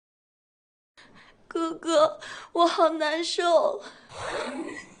哥哥，我好难受。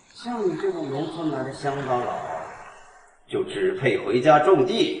像你这种农村来的乡巴佬，就只配回家种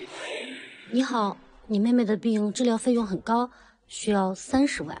地。你好，你妹妹的病治疗费用很高，需要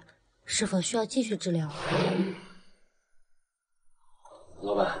30万，是否需要继续治疗？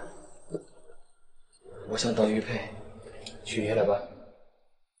老板，我想当玉佩，取下来吧。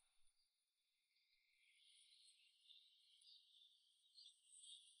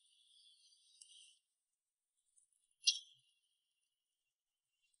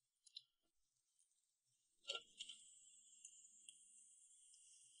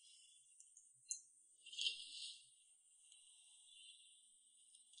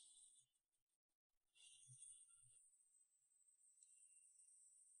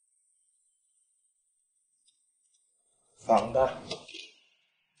仿的，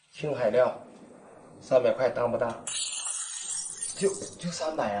青海料，300块当不当？就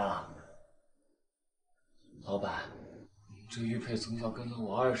300啊！老板，这玉佩从小跟了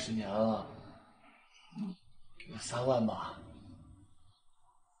我20年了，给我3万吧。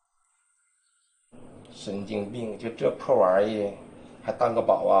神经病，就这破玩意还当个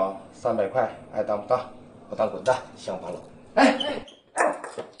宝啊？300块爱当不当？不当滚蛋，乡巴佬！哎！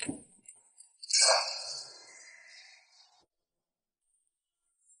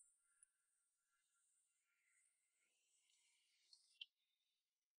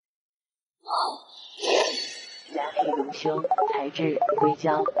鸭皮隆胸，材质硅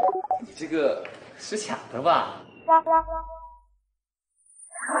胶。你这个是假的吧？好漂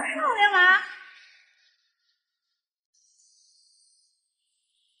亮啊！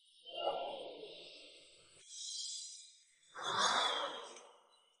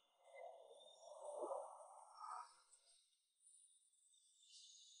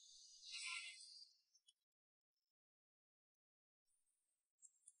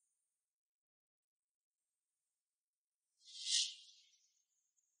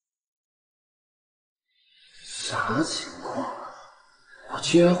啥情况？我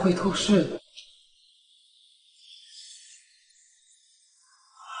居然会透视！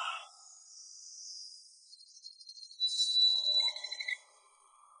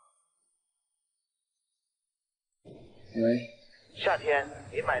喂，夏天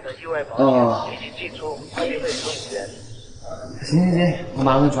你买的意外保险，提前寄出，快递费15元。行，我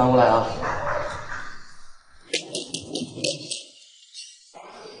马上转过来啊。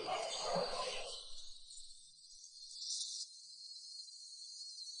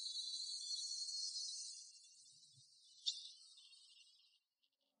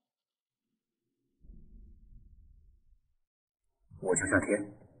我叫夏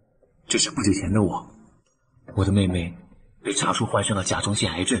天，这是不久前的我。我的妹妹被查出患上了甲状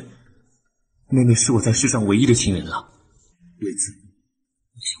腺癌症，妹妹是我在世上唯一的亲人了。为此，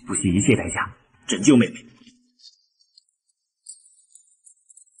我想不惜一切代价拯救妹妹。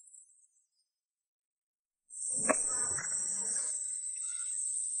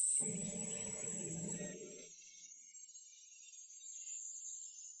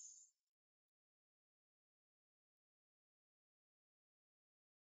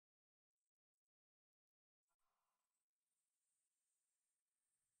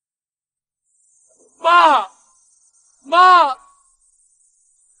妈，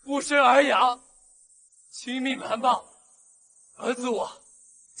不生而养，亲命难报，儿子我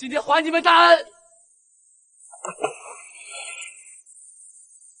今天还你们大恩。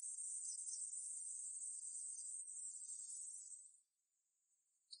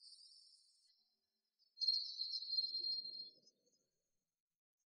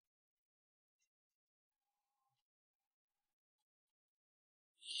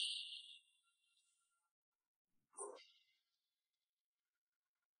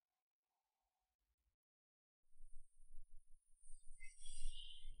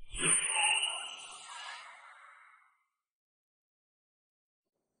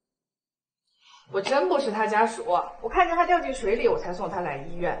我真不是他家属，我看见他掉进水里，我才送他来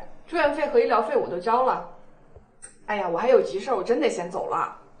医院，住院费和医疗费我都交了。哎呀，我还有急事，我真得先走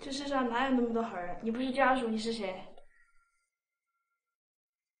了。这世上哪有那么多好人？你不是家属，你是谁？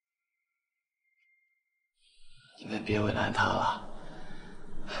你们别为难他了，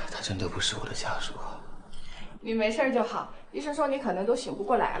他真的不是我的家属。你没事就好，医生说你可能都醒不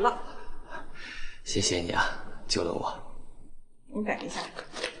过来了。谢谢你啊，救了我。你等一下。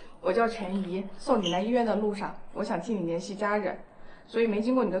我叫陈怡，送你来医院的路上，我想替你联系家人，所以没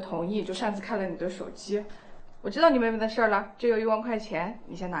经过你的同意，就擅自看了你的手机。我知道你妹妹的事了，这有1万块钱，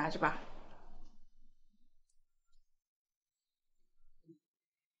你先拿着吧。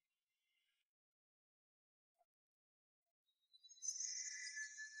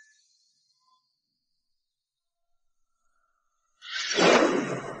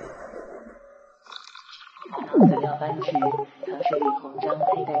饲料扳指、糖水里红章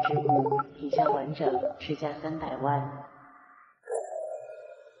佩戴之物一项完整，市价300万。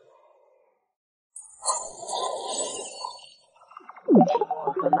期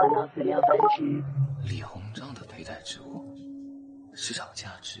末和马脑饲料扳指。李鸿章的佩戴之物，市场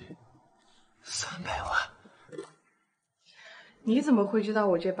价值300万。你怎么会知道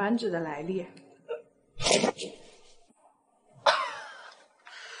我这扳指的来历？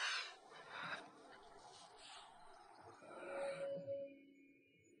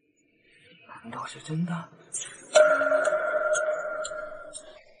难道是真的？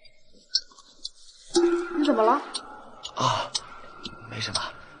你怎么了？啊，没什么。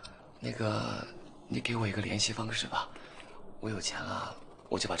那个，你给我一个联系方式吧，我有钱了，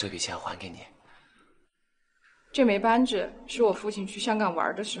我就把这笔钱还给你。这枚扳指是我父亲去香港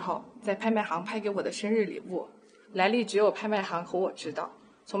玩的时候，在拍卖行拍给我的生日礼物，来历只有拍卖行和我知道，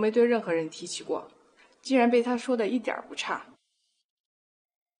从没对任何人提起过，竟然被他说的一点不差。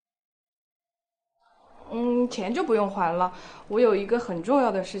钱就不用还了，我有一个很重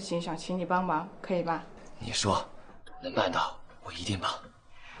要的事情想请你帮忙，可以吧？你说，能办到，我一定帮。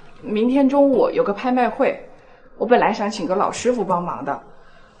明天中午有个拍卖会，我本来想请个老师傅帮忙的，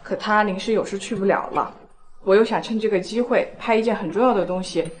可他临时有事去不了了。我又想趁这个机会拍一件很重要的东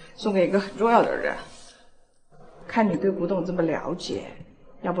西，送给一个很重要的人。看你对古董这么了解，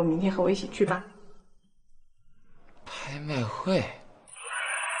要不明天和我一起去吧？拍卖会？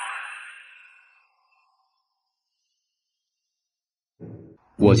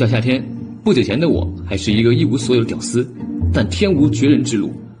我叫夏天，不久前的我还是一个一无所有的屌丝，但天无绝人之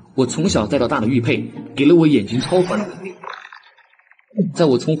路，我从小带到大的玉佩给了我眼睛超凡的能力。在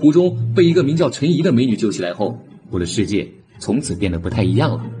我从湖中被一个名叫陈怡的美女救起来后，我的世界从此变得不太一样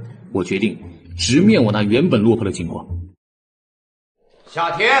了。我决定直面我那原本落魄的境况。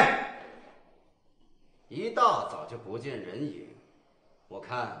夏天，一大早就不见人影，我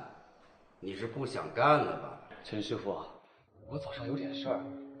看你是不想干了吧？陈师傅，我早上有点事儿，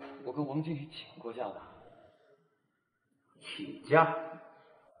我跟王经理请过假的。请假？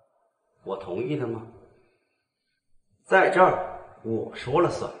我同意的吗？在这儿我说了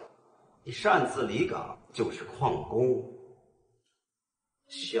算，你擅自离岗就是旷工，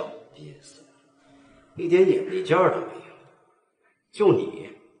笑憋死了，一点眼力劲儿都没有。就你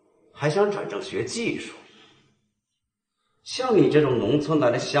还想转正学技术？像你这种农村来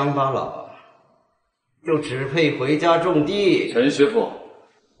的乡巴佬，就只配回家种地。陈师傅，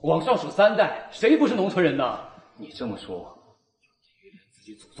往上数3代，谁不是农村人呢？你这么说，就连自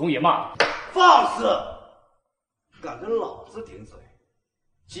己祖宗也骂。放肆！敢跟老子顶嘴，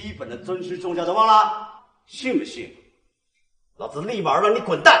基本的尊师重教都忘了？信不信？老子立马让你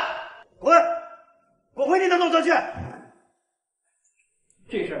滚蛋！滚！滚回你的农村去！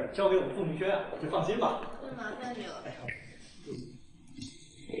这事儿交给我们傅明轩啊，就放心吧。那麻烦你了。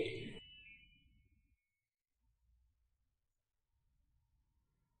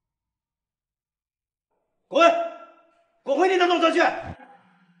滚！滚回你的农村去！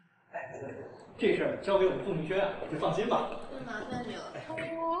这事儿交给我们傅明轩啊，就放心吧。那麻烦你了。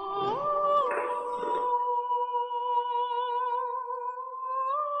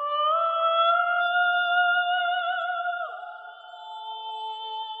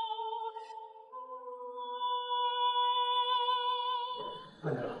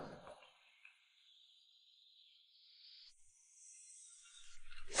慢点了。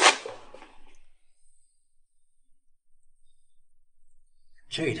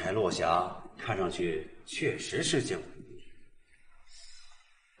这台落匣看上去确实是件武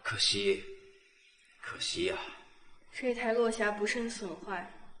器，可惜呀。这台落匣不慎损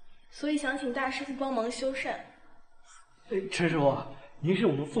坏，所以想请大师傅帮忙修缮。陈师傅，您是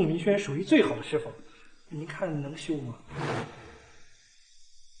我们凤鸣轩手艺最好的师傅，您看能修吗？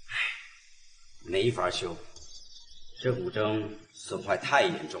没法修，这古筝损坏太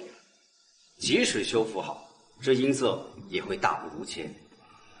严重了，即使修复好，这音色也会大不如前。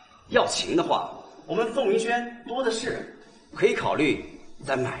要琴的话，我们凤鸣轩多的是，可以考虑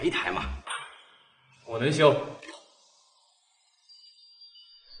再买一台嘛。我能修。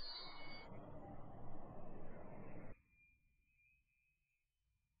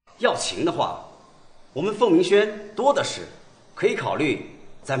要琴的话，我们凤鸣轩多的是，可以考虑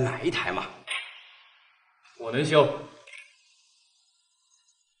再买一台嘛。我能修。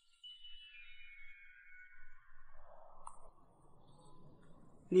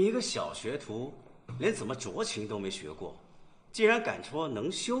你一个小学徒，连怎么酌情都没学过，竟然敢说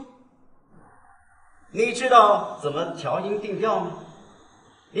能修？你知道怎么调音定调吗？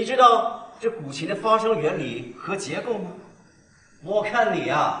你知道这古琴的发声原理和结构吗？我看你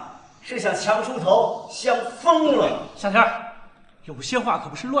啊，是想抢出头，想疯了。夏天，有些话可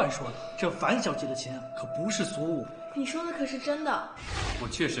不是乱说的。这樊小姐的钱可不是俗物。你说的可是真的？我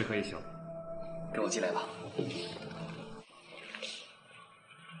确实可以修，跟我进来吧。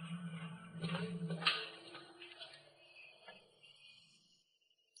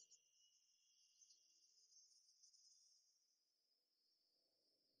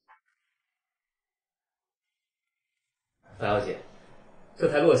樊小姐，这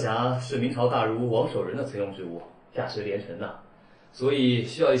台落匣是明朝大儒王守仁的曾用之物，价值连城呐，所以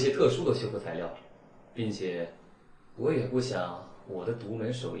需要一些特殊的修复材料，并且我也不想我的独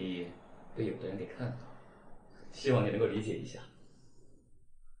门手艺被有的人给看到，希望你能够理解一下。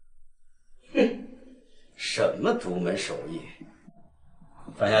哼，什么独门手艺？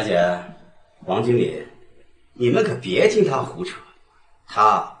樊小姐，王经理，你们可别听他胡扯，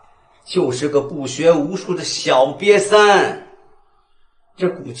他就是个不学无术的小瘪三。这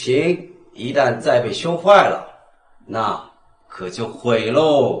古琴一旦再被修坏了，那可就毁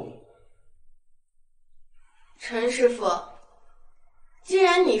喽。陈师傅，既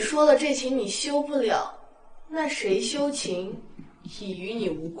然你说了这琴你修不了，那谁修琴已与你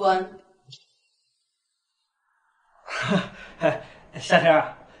无关。夏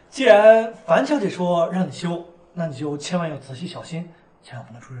天，既然樊小姐说让你修，那你就千万要仔细小心，千万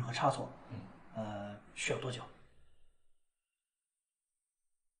不能出任何差错。需要多久？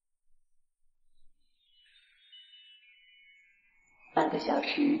半个小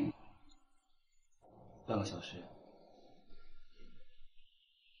时。半个小时。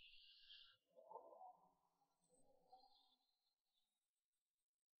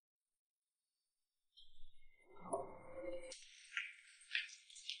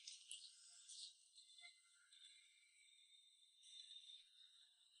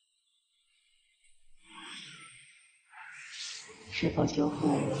是否修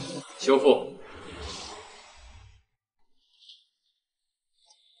复？修复。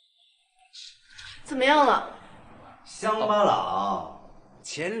怎么样了？乡巴佬，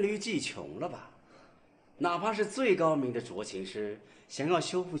黔驴技穷了吧？哪怕是最高明的斫琴师，想要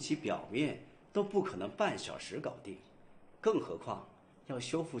修复其表面，都不可能半小时搞定，更何况要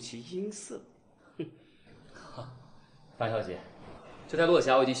修复其音色。哼，樊小姐，这台落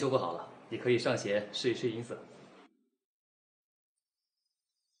匣我已经修复好了，你可以上弦试一试音色。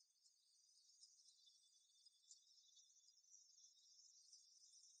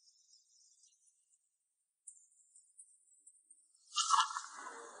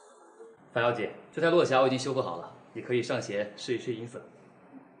樊小姐，这台落匣我已经修复好了，你可以上弦试一试音色。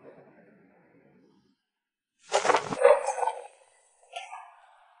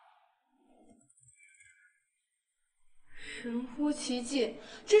神乎其技，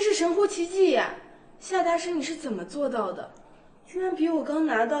真是神乎其技呀！夏大师，你是怎么做到的？居然比我刚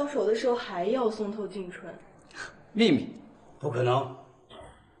拿到手的时候还要松透进纯。秘密？不可能，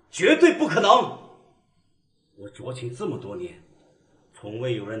绝对不可能！我斫琴这么多年，从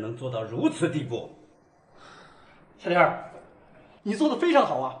未有人能做到如此地步。夏天，你做的非常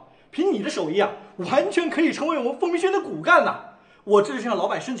好啊！凭你的手艺啊，完全可以成为我们凤鸣轩的骨干呐！我这就向老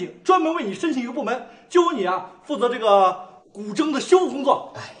板申请，专门为你申请一个部门，就由你啊负责这个古筝的修复工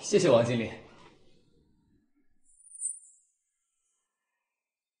作。哎，谢谢王经理。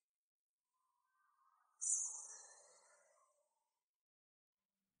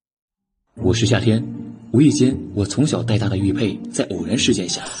我是夏天，无意间，我从小带大的玉佩在偶然事件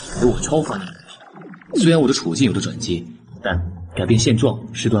下给我超凡的能力。虽然我的处境有了转机，但改变现状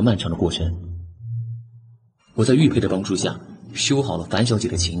是段漫长的过程。我在玉佩的帮助下修好了樊小姐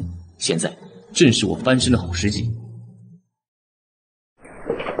的琴，现在正是我翻身的好时机。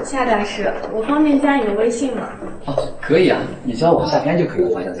夏大师，我方便加你的微信吗？哦，可以啊，你叫我夏天就可以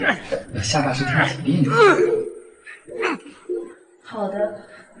了，樊小姐。夏大师听着挺别扭。好的，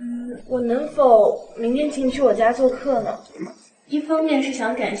我能否明天请你去我家做客呢？一方面是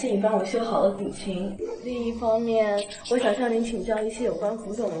想感谢你帮我修好了古琴，另一方面我想向您请教一些有关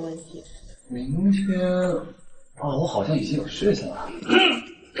古董的问题。明天我好像已经有事情了。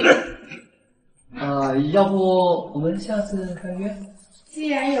要不我们下次再约？既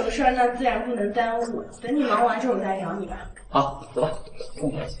然有事儿，那自然不能耽误。等你忙完之后我再找你吧。好，走吧。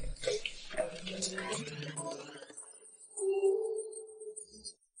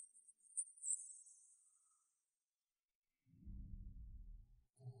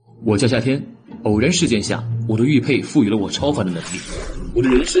我叫夏天，偶然事件下，我的玉佩赋予了我超凡的能力，我的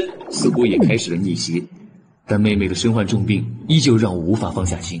人生似乎也开始了逆袭。但妹妹的身患重病，依旧让我无法放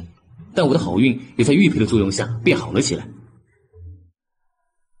下心。但我的好运也在玉佩的作用下变好了起来。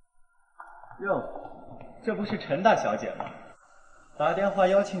哟，这不是陈大小姐吗？打电话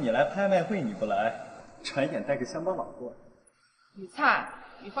邀请你来拍卖会你不来，转眼带个乡巴佬过来。李灿，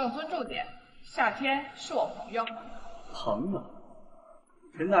你放尊重点，夏天是我朋友。朋友？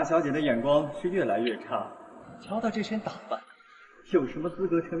陈大小姐的眼光是越来越差，瞧她这身打扮，有什么资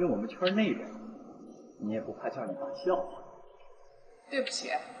格成为我们圈内人？你也不怕叫你爸笑话？对不起，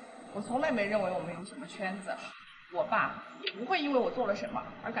我从来没认为我们有什么圈子，我爸也不会因为我做了什么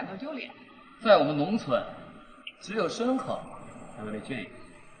而感到丢脸。在我们农村，只有牲口才会被这个。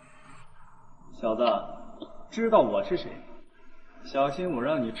小子，知道我是谁？小心我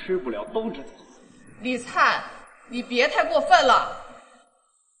让你吃不了兜着走。李灿，你别太过分了。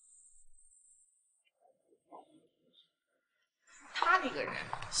他那个人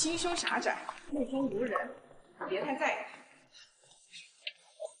心胸狭窄，目中无人，别太在意。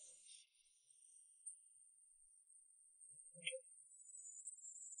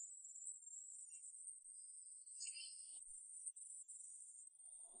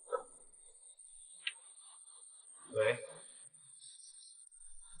喂，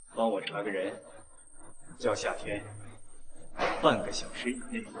帮我查个人，叫夏天，半个小时以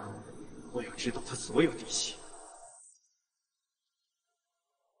内，我要知道他所有底细。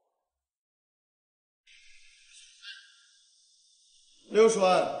60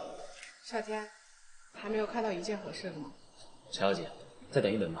万。夏天，还没有看到一件合适的吗？陈小姐，再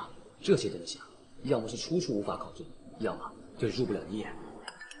等一等吧。这些东西啊，要么是处处无法考证，要么就是入不了你眼。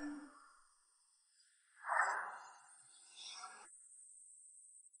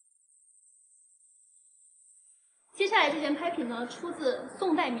接下来这件拍品呢，出自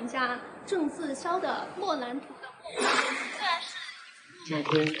宋代名家郑自肖的《墨兰图》的墨。虽然是夏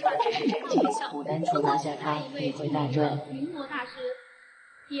天把知识斩尽，牡丹初拿下它，必会大赚。云墨大师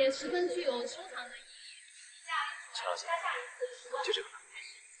也十分具有收藏的意义。陈小姐，就这个吧。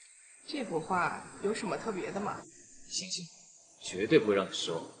这幅画有什么特别的吗？信心，绝对不会让你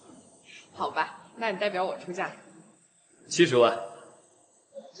失望。好吧，那你代表我出价。70万。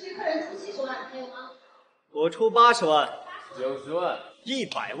这位客人出70万，还有吗？我出80万。90万。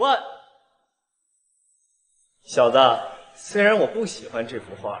100万。小子，虽然我不喜欢这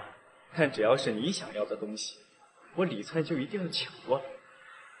幅画，但只要是你想要的东西，我李灿就一定要抢过来。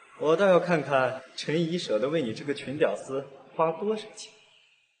我倒要看看陈怡舍得为你这个穷屌丝花多少钱。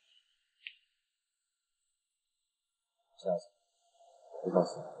陈小姐，我告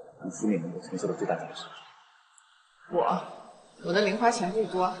诉你，你心里能够承受的最大价值。我的零花钱不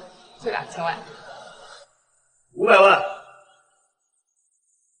多，就2000万。500万。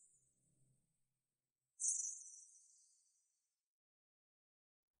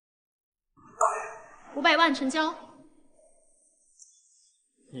500万成交。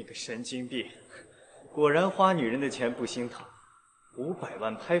你个神经病！果然花女人的钱不心疼。500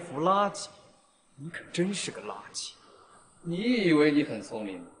万拍幅垃圾，你可真是个垃圾。你以为你很聪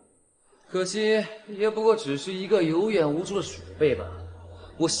明，可惜也不过只是一个有眼无珠的鼠辈吧。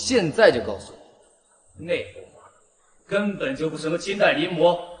我现在就告诉你，那幅画根本就不是什么清代临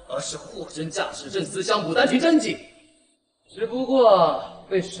摹，而是货真价实郑思乡牡丹群真迹，只不过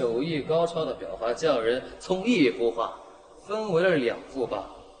被手艺高超的裱画匠人从一幅画分为了2幅罢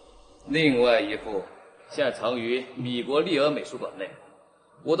了。另外一幅现在藏于米国利尔美术馆内。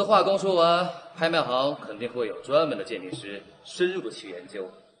我的画工说完，拍卖行肯定会有专门的鉴定师深入的去研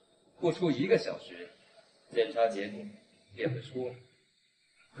究，不出1个小时，检查结果便会出来。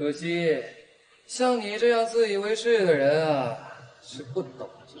可惜，像你这样自以为是的人啊，是不懂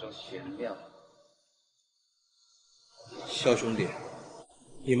这种玄妙。肖兄弟，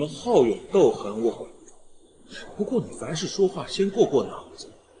你们好勇斗狠我管不着，不过你凡事说话先过脑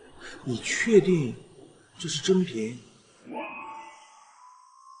子。你确定这是真品？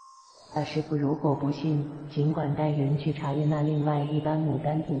大师傅如果不信，尽管带人去查阅那另外一般牡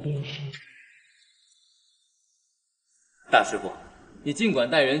丹图便是。大师傅，你尽管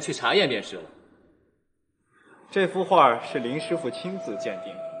带人去查验便是了。这幅画是林师傅亲自鉴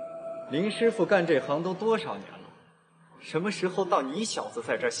定的。林师傅干这行都多少年了，什么时候到你小子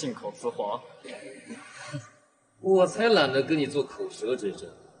在这信口雌黄？我才懒得跟你做口舌之争，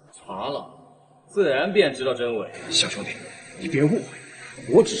查了，自然便知道真伪。小兄弟，你别误会，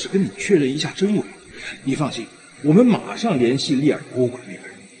我只是跟你确认一下真伪。你放心，我们马上联系利尔博物馆那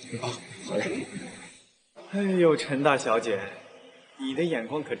边。啊，好嘞。哎呦，陈大小姐，你的眼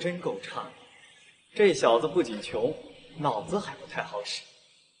光可真够差。这小子不仅穷，脑子还不太好使。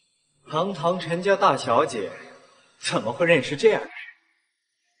堂堂陈家大小姐，怎么会认识这样的人？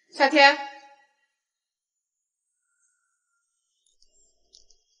夏天。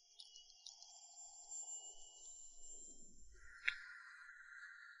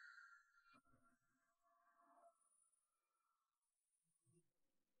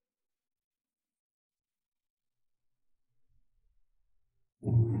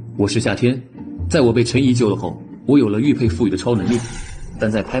我是夏天，在我被陈怡救了后，我有了玉佩赋予的超能力。但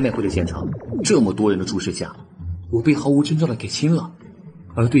在拍卖会的现场，这么多人的注视下，我被毫无征兆的给亲了，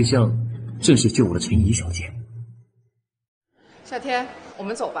而对象正是救我的陈怡小姐。夏天，我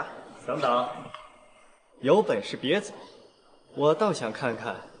们走吧。等等，有本事别走，我倒想看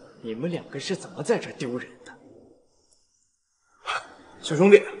看你们两个是怎么在这丢人的。小兄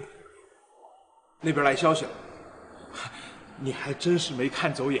弟，那边来消息了，你还真是没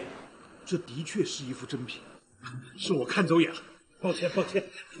看走眼，这的确是一副真品，是我看走眼了。抱歉，抱歉，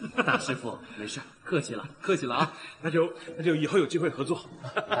大师傅，没事，客气了，客气了啊。那就以后有机会合作。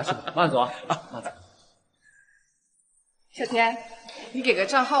大师傅，慢走啊，慢走。小天，你给个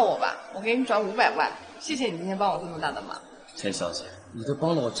账号我吧，我给你转500万，谢谢你今天帮我这么大的忙。陈小姐，你都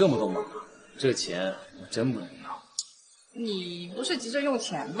帮了我这么多忙，这钱我真不能要。你不是急着用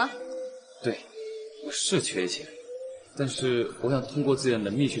钱吗？对，我是缺钱，但是我想通过自己的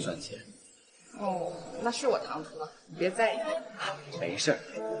能力去赚钱。哦，那是我唐突了，你别在意。没事，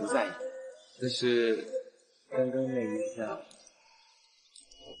不在意。但是刚刚那一下，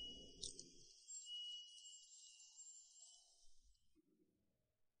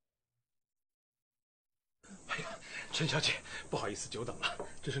哎呀，陈小姐，不好意思久等了，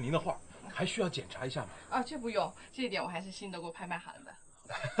这是您的画，还需要检查一下吗？啊，这不用，这一点我还是信得过拍卖行的。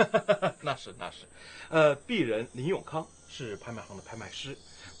那是。鄙人林永康是拍卖行的拍卖师，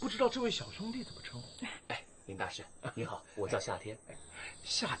不知道这位小兄弟怎么称呼？哎，林大师，你好，我叫夏天。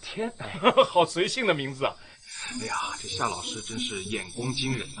夏天，好随性的名字啊！哎呀，这夏老师真是眼光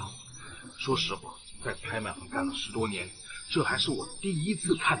惊人啊！说实话，在拍卖行干了10多年，这还是我第一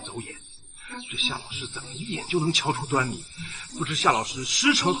次看走眼。这夏老师怎么一眼就能瞧出端倪？不知夏老师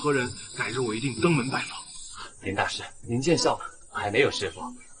师承何人？改日我一定登门拜访。林大师，您见笑了，我还没有师傅，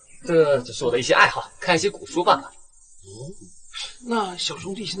这只是我的一些爱好，看一些古书罢了。那小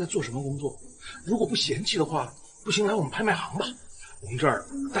兄弟现在做什么工作？如果不嫌弃的话，不行来我们拍卖行吧，我们这儿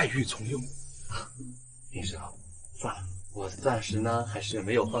待遇从优。林师傅，算了，我暂时呢还是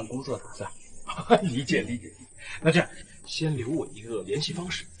没有换工作打算。理解。那这样，先留我一个联系方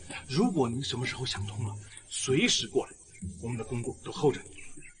式，如果您什么时候想通了，随时过来，我们的公公都候着你。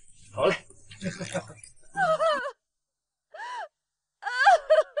好嘞。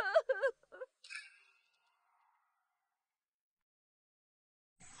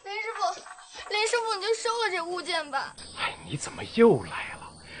林师傅，你就收了这物件吧。哎，你怎么又来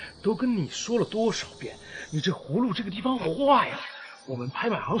了？都跟你说了多少遍，你这葫芦这个地方坏呀，我们拍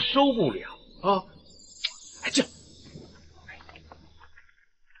卖行收不了啊。哎，这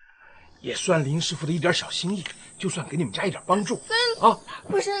也算林师傅的一点小心意，就算给你们家一点帮助啊。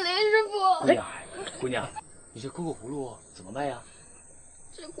不是林师傅。哎呀，姑娘，你这酷酷葫芦怎么卖呀？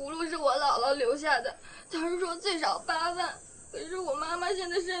这葫芦是我姥姥留下的，她是说最少8万。可是我妈妈现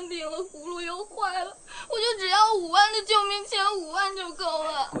在生病了，葫芦又坏了，我就只要5万的救命钱，5万就够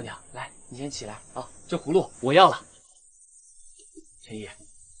了。姑娘，来，你先起来啊，这葫芦我要了。陈姨，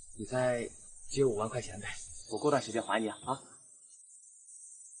你再借我5万块钱呗，我过段时间还你啊。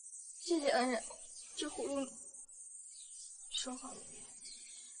谢谢恩人，这葫芦收好了。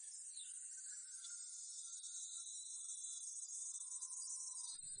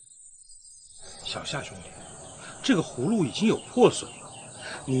小夏兄弟，这个葫芦已经有破损了，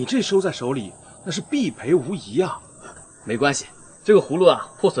你这收在手里，那是必赔无疑啊。没关系，这个葫芦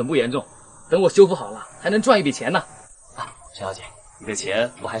啊破损不严重，等我修复好了还能赚一笔钱呢。陈小姐，你的钱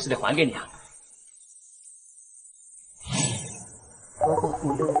我还是得还给你啊。夺获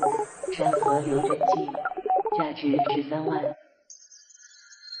葫芦山河流转记，价值13万。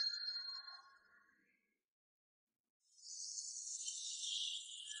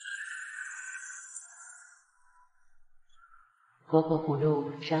夺获葫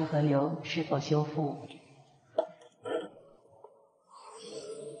芦山河流是否修复？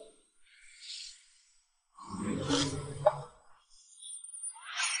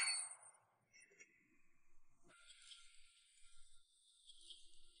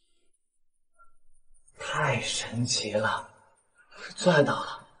太神奇了，赚到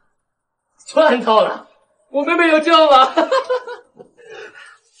了，赚到了！我妹妹有救了！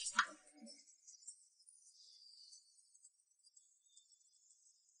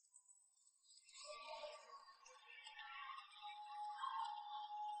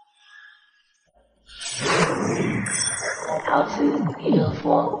陶瓷弥勒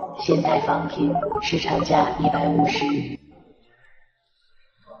佛，现代仿品，市场价150。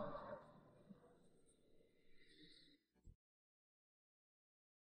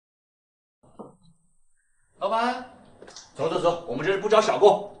老板，走，我们这是不招小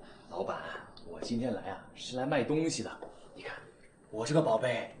工。老板，我今天来啊是来卖东西的。你看，我这个宝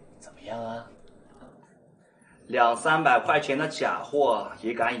贝怎么样啊？200-300块钱的假货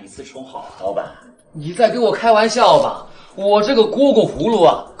也敢以次充好？老板，你在跟我开玩笑吧？我这个蝈蝈葫芦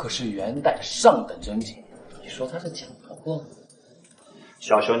啊，可是元代上等真品，你说它是假货？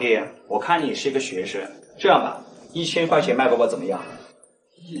小兄弟，我看你是一个学生，这样吧，1000块钱卖给我怎么样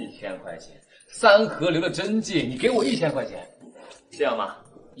？1000块钱，3河流的真迹，你给我1000块钱，这样吧，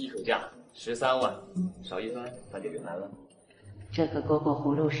一口价13万，少1分，咱就圆满了。这个蝈蝈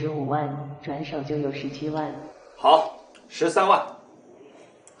葫芦15万，转手就有17万。好，13万。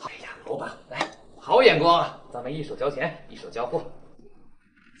哎呀，老板，来，好眼光啊！咱们一手交钱，一手交货。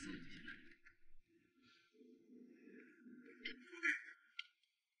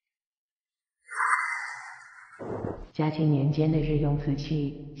嘉庆年间的日用瓷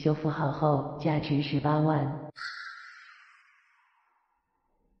器，修复好后价值18万。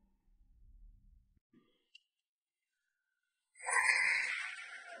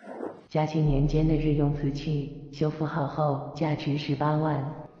嘉庆年间的日用瓷器，修复好后价值18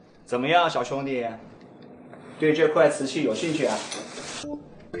万。怎么样，小兄弟？对这块瓷器有兴趣啊？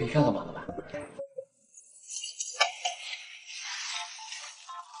可以看看吗，老板？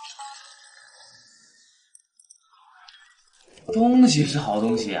东西是好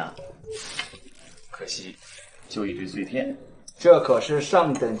东西啊，可惜就一堆碎片。这可是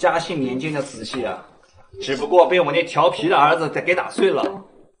上等嘉庆年间的瓷器啊，只不过被我那调皮的儿子给打碎了。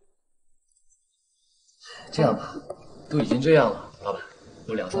这样吧，都已经这样了，老板，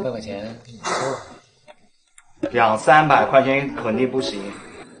有200-300块钱给你收了。200-300块钱肯定不行，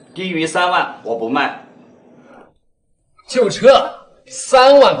低于3万我不卖。就这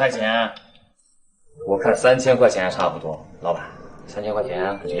3万块钱，我看3000块钱还差不多。老板，3000块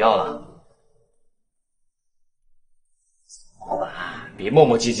钱我就要了。老板，别磨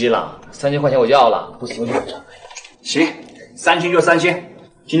磨唧唧了，3000块钱我就要了，不行我就不挣。行，3000就3000，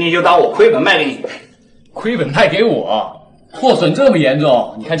今天就当我亏本卖给你。亏本卖给我？破损这么严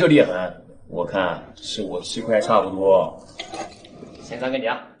重？你看这裂痕，我看是我吃亏还差不多。先交给你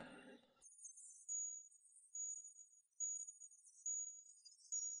啊。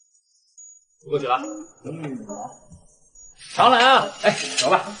过去了。常来啊！哎，走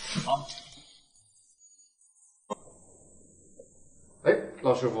吧。好。哎，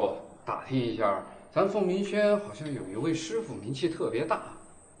老师傅，打听一下，咱凤鸣轩好像有一位师傅名气特别大，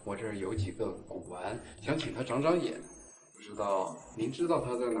我这儿有几个古玩，想请他长长眼，不知道您知道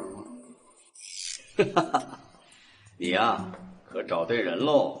他在哪儿吗？哈哈，你呀，可找对人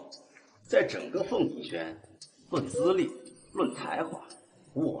喽！在整个凤鸣轩，论资历，论才华，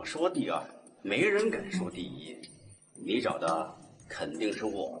我说第二，没人敢说第一。你找的肯定是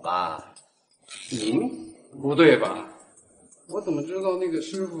我吧？您？不对吧？我怎么知道那个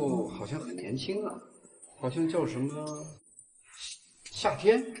师傅好像很年轻啊？好像叫什么夏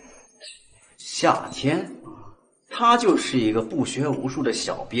天？夏天？他就是一个不学无术的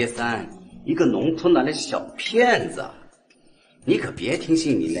小瘪三，一个农村来的小骗子。你可别听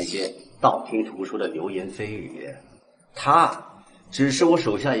信你那些道听途说的流言蜚语，他只是我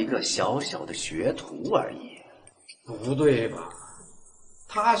手下一个小小的学徒而已。不对吧？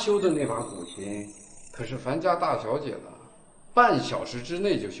他修的那把古琴可是樊家大小姐的，半小时之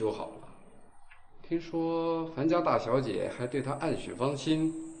内就修好了。听说樊家大小姐还对他暗许芳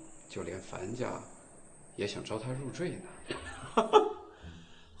心，就连樊家也想招他入赘呢。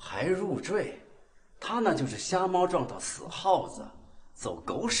还入赘？他那就是瞎猫撞到死耗子，走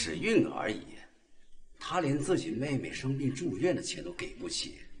狗屎运而已。他连自己妹妹生病住院的钱都给不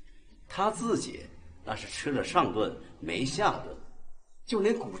起，他自己那是吃了上顿没下顿，就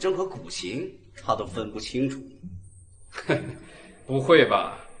连古筝和古琴他都分不清楚。不会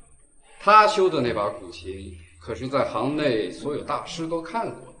吧？他修的那把古琴可是在行内所有大师都看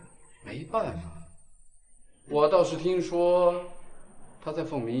过的，没办法。我倒是听说他在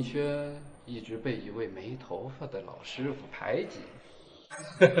凤鸣轩一直被一位没头发的老师傅排挤。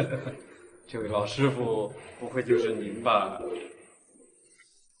这位老师傅不会就是您吧？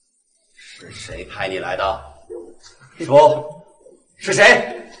是谁派你来的？说，是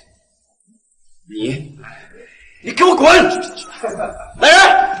谁？你给我滚！来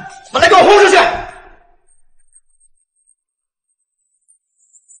人，把他给我轰出去！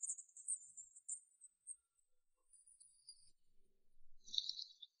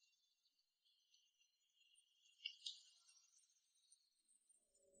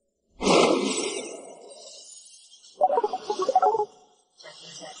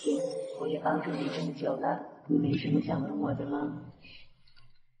我也帮助你这么久了，你没什么想问我的吗？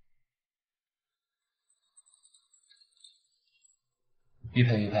玉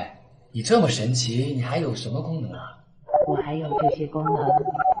佩，你这么神奇，你还有什么功能啊？我还有这些功能，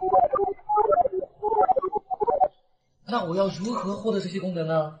那我要如何获得这些功能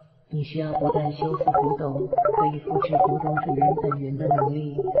呢？你需要不断修复古董，可以复制古董主人本人的能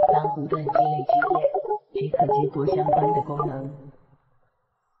力，当不断积累经验，即可激活相关的功能。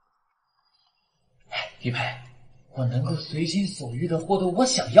玉佩，我能够随心所欲地获得我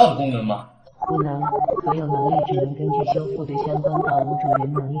想要的功能吗？不能，所有能力只能根据修复的相关宝物主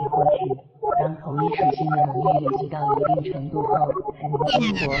人能力获取。当同一属性的能力累积到一定程度后，才能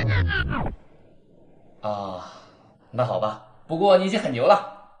激活。啊，那好吧，不过你已经很牛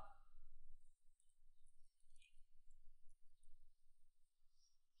了。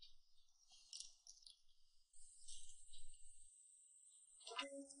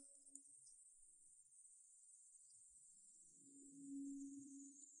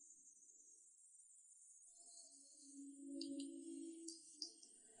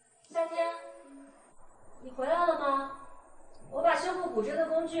夏天，你回来了吗？我把修复骨针的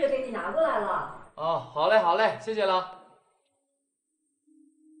工具给你拿过来了。哦，好嘞，好嘞，谢谢了。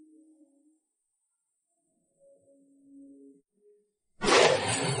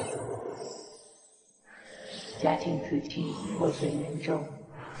嘉庆瓷器破损严重，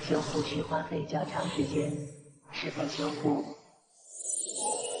修复需花费较长时间，是否修复？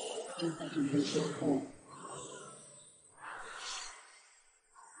正在准备修复。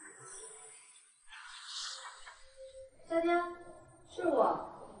夏天，是我，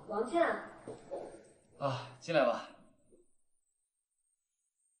王倩。啊，进来吧。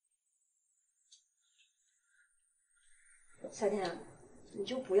夏天，你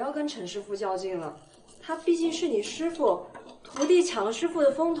就不要跟陈师傅较劲了，他毕竟是你师傅，徒弟抢了师傅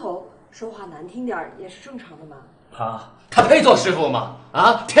的风头，说话难听点也是正常的嘛。他配做师傅吗？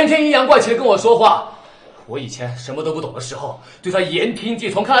啊，天天阴阳怪气的跟我说话。我以前什么都不懂的时候，对他言听计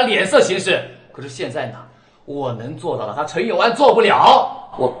从，看他脸色行事。可是现在呢，我能做到的，他陈永安做不了。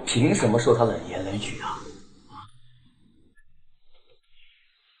我凭什么受他冷言冷语啊？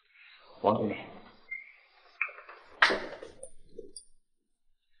王经理，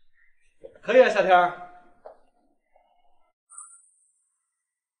可以啊，夏天儿。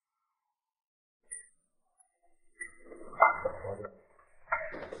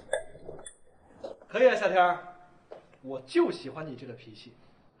可以啊，夏天儿。我就喜欢你这个脾气。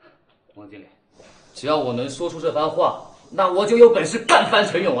王经理，只要我能说出这番话，那我就有本事干翻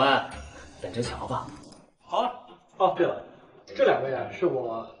陈永安。等着瞧吧。好啊。哦，对了，这两位啊是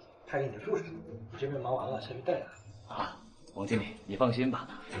我派给你的助手，我这边忙完了下去带来。啊，王经理，你放心吧，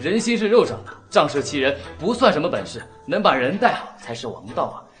人心是肉长的，仗势欺人不算什么本事，能把人带好才是王道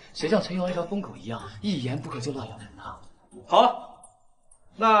啊！谁像陈永安一条疯狗一样，一言不合就乱咬人啊！好啊，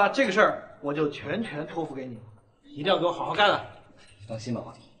那这个事儿我就全权托付给你，一定要给我好好干了。放心吧，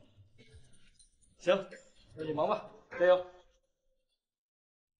王经理。行，那你忙吧，加油。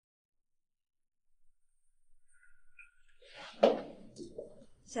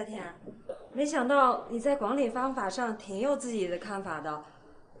夏天，没想到你在管理方法上挺有自己的看法的，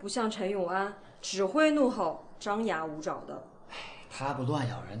不像陈永安只会怒吼、张牙舞爪的。他不乱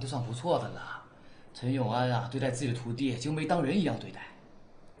咬人都算不错的了。陈永安啊，对待自己的徒弟就没当人一样对待。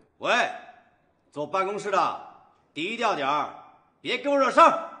喂，坐办公室的低调点儿，别给我惹事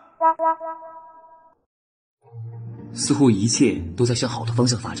儿。似乎一切都在向好的方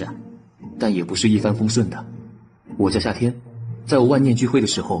向发展，但也不是一帆风顺的。我叫夏天，在我万念俱灰的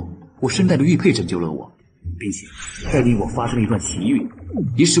时候，我深爱的玉佩拯救了我，并且带领我发生了一段奇遇，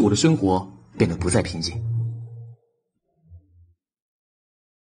于是我的生活变得不再平静。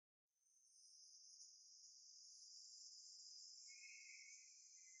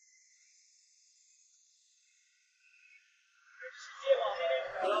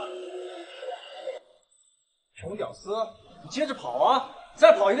穷屌丝，你接着跑啊，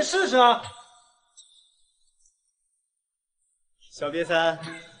再跑一个试试啊！小瘪三，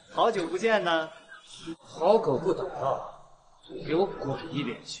好久不见呢。好狗不等了，给我滚一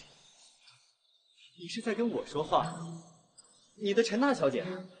边去！你是在跟我说话？你的陈大小姐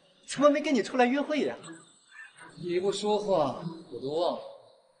怎么没跟你出来约会呀？你不说话，我都忘了。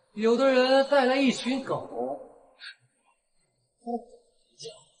有的人带来一群狗，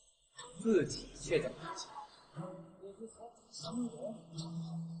自己却在打架。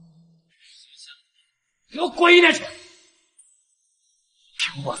给我滚一边去！给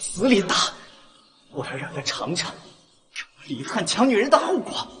我往死里打！我要让他尝尝离汉抢女人的后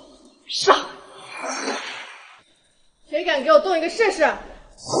果。上！谁敢给我动一个试试？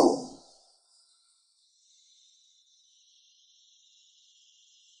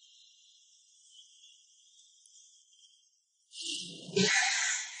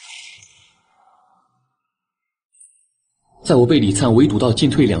在我被李灿围堵到进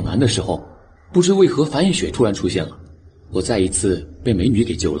退两难的时候，不知为何樊一雪突然出现了。我再一次被美女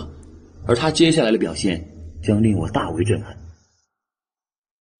给救了，而她接下来的表现将令我大为震撼。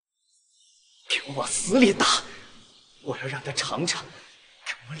给我往死里打！我要让他尝尝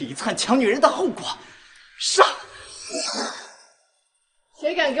跟我李灿抢女人的后果。上！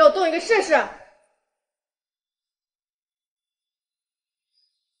谁敢给我动一个试试？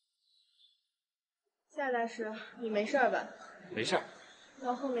夏大师，你没事吧？没事儿。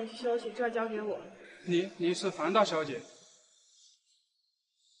到后面去休息，这儿交给我。你是樊大小姐？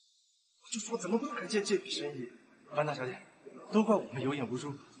我就说怎么不肯见这笔生意？樊大小姐，都怪我们有眼无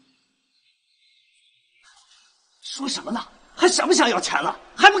珠。说什么呢？还想不想要钱了？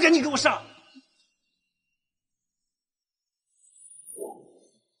还不赶紧给我上！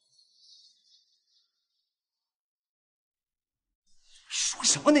说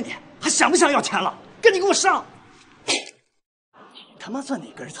什么呢你？还想不想要钱了？赶紧给我上！你他妈算哪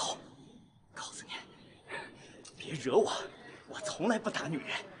根葱？告诉你，别惹我，我从来不打女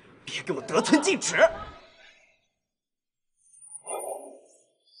人，别给我得寸进尺！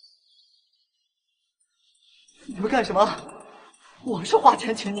你们干什么？我是花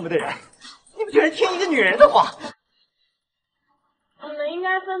钱请你们的人，你们居然听一个女人的话！我们应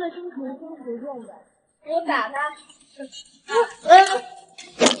该分得清楚轻孰重吧？我打他！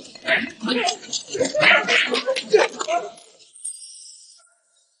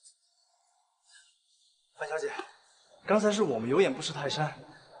樊小姐，刚才是我们有眼不识泰山，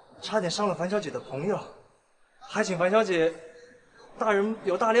差点伤了樊小姐的朋友，还请樊小姐大人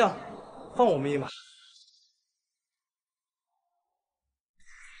有大量，放我们一马。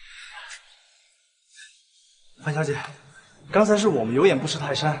樊小姐，刚才是我们有眼不识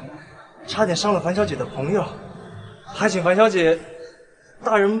泰山，差点伤了樊小姐的朋友，还请樊小姐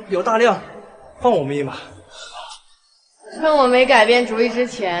大人有大量，放我们一马。趁我没改变主意之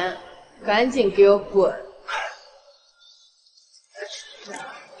前，赶紧给我滚！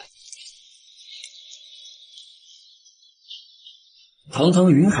堂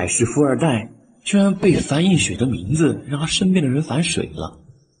堂云海市富二代，居然被樊映雪的名字让他身边的人反水了，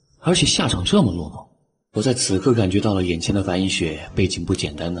而且下场这么落寞。我在此刻感觉到了眼前的樊映雪背景不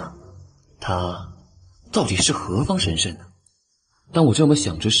简单呐，她到底是何方神圣呢？当我这么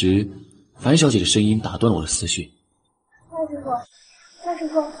想着时，樊小姐的声音打断了我的思绪。夏师傅，夏师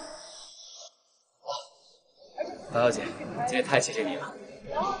傅，樊小姐，今天太谢谢你了。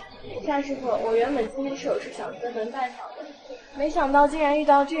夏师傅，我原本今天是有事想专门拜访的，没想到竟然遇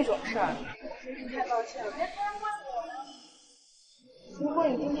到这种事儿，真是太抱歉了。如果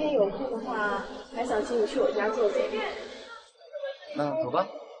你今天有空的话，还想请你去我家坐坐。那走吧。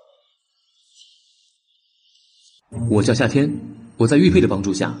我叫夏天，我在玉佩的帮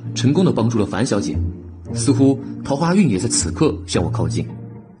助下，成功的帮助了樊小姐，似乎桃花运也在此刻向我靠近。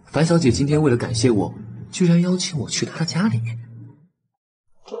樊小姐今天为了感谢我，居然邀请我去她的家里面。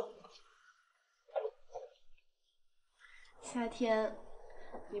夏天，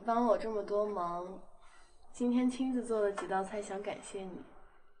你帮我这么多忙，今天亲自做了几道菜，想感谢你。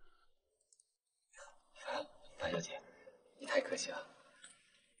樊小姐，你太客气了。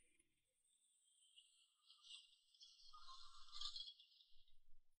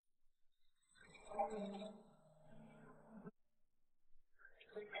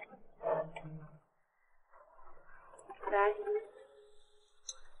来。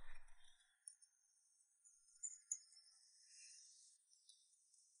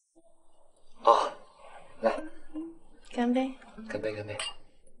哦，来，干杯！干杯，干杯！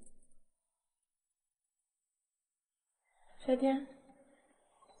夏天，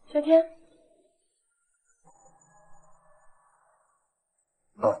夏天，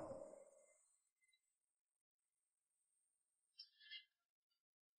哦，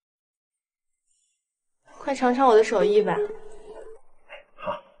快尝尝我的手艺吧。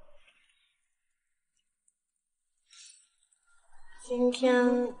好。今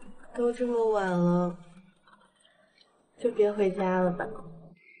天都这么晚了，就别回家了吧。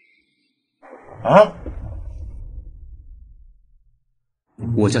啊？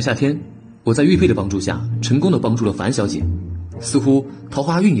我叫夏天，我在玉佩的帮助下，成功的帮助了樊小姐，似乎桃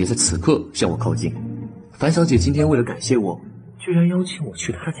花运也在此刻向我靠近。樊小姐今天为了感谢我，居然邀请我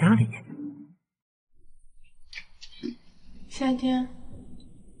去她的家里面。夏天，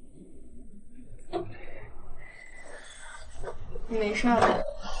你没事吧？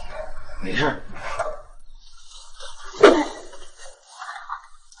没事。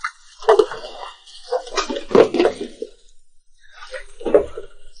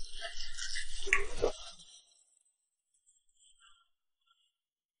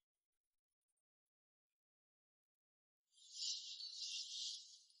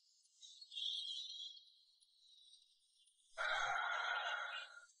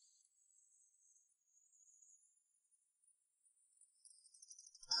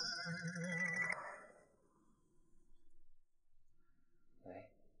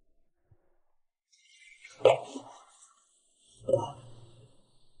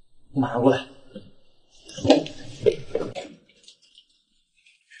马上过来。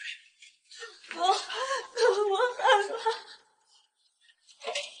我害怕。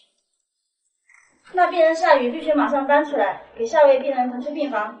那病人下雨，必须马上搬出来，给下位病人腾出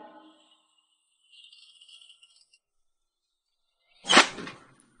病房。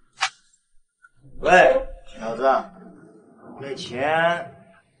喂，小子，那钱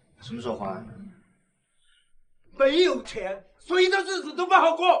什么时候还？没有钱，谁的日子都不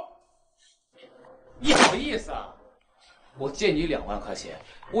好过。你好意思啊？我借你2万块钱，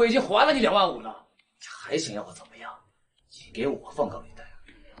我已经还了你2万5了，你还想要我怎么样？你给我放高利贷，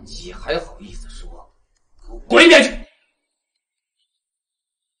你还好意思说？给我滚一边去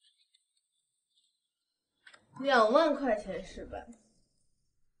！2万块钱是吧？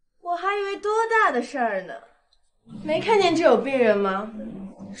我还以为多大的事儿呢。没看见这有病人吗？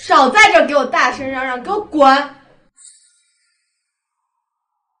少在这给我大声嚷嚷，给我滚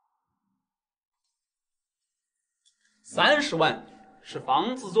！30万是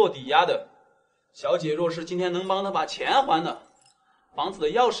房子做抵押的，小姐若是今天能帮他把钱还了，房子的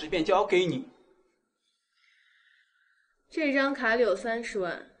钥匙便交给你。这张卡里有30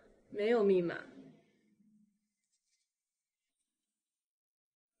万，没有密码。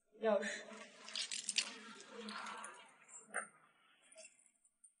钥匙。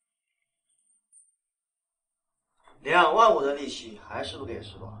2万5的利息还是不给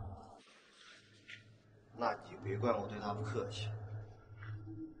是吧？那你别怪我对他不客气。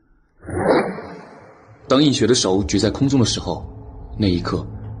当映雪的手举在空中的时候，那一刻，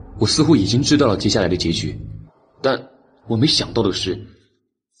我似乎已经知道了接下来的结局，但我没想到的是，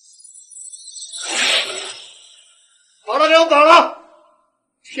把他给我绑了！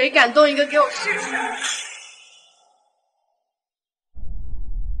谁敢动一个，给我试试！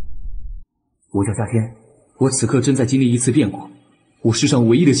我叫夏天，我此刻正在经历一次变故，我世上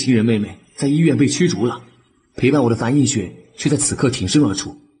唯一的亲人妹妹在医院被驱逐了，陪伴我的樊映雪却在此刻挺身而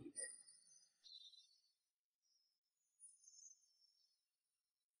出。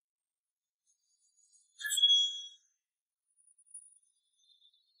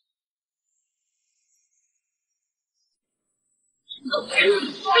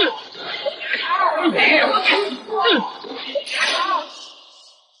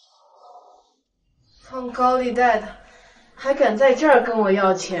放高利贷的，还敢在这儿跟我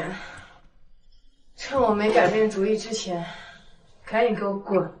要钱？趁我没改变主意之前，赶紧给我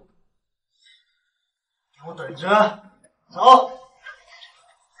滚！给我等着，走！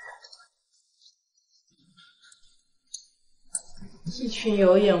一群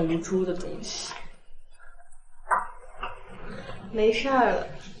有眼无珠的东西。没事儿了。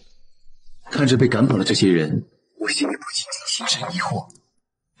看着被赶跑的这些人，我心里不禁心生疑惑：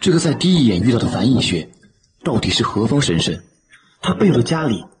这个在第一眼遇到的樊映雪，到底是何方神圣？他背后的家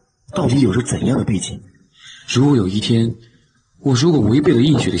里到底有着怎样的背景？如果有一天，我如果违背了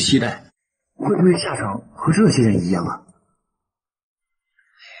映雪的期待，会不会下场和这些人一样啊？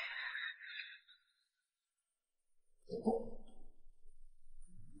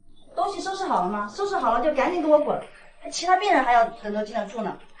东西收拾好了吗？收拾好了就赶紧给我滚！其他病人还要等着进来住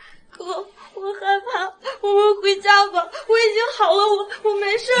呢。哥，我害怕，我们回家吧。我已经好了，我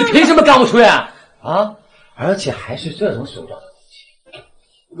没事了。你凭什么赶我出院啊？而且还是这种手段的东西，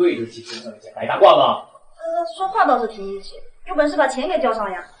对得起身上的这白大褂吗？说话倒是挺义气，有本事把钱给交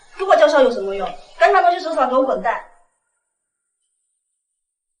上呀！如果交上有什么用？赶紧把东西收拾好，给我滚蛋！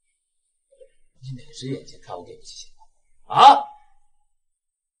你哪只眼睛看我给不起钱啊？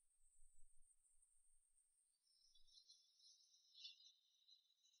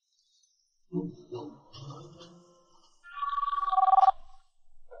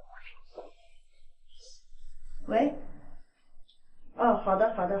喂，哦，好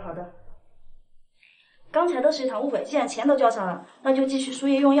的。刚才都是一场误会，既然钱都交上了，那就继续输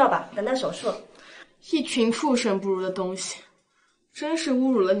液用药吧，等待手术。一群畜生不如的东西，真是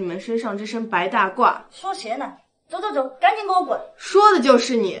侮辱了你们身上这身白大褂。说谁呢？走，赶紧给我滚！说的就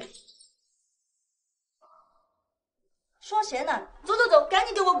是你。说谁呢？走，赶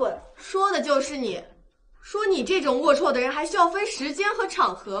紧给我滚！说的就是你。说你这种龌龊的人还需要分时间和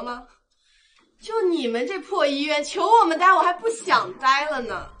场合吗？就你们这破医院，求我们待我还不想待了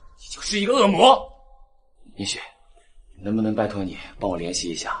呢。你就是一个恶魔。映雪，能不能拜托你帮我联系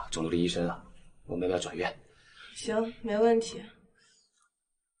一下肿瘤的医生啊？我们要转院。行，没问题。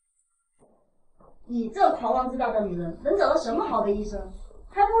你这狂妄自大的女人，能找到什么好的医生？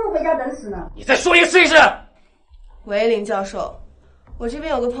还不如回家等死呢。你再说一个试一试。喂，林教授，我这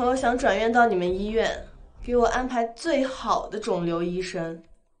边有个朋友想转院到你们医院，给我安排最好的肿瘤医生。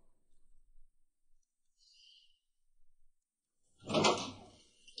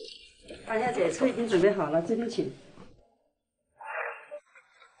大小姐，车已经准备好了，这边请。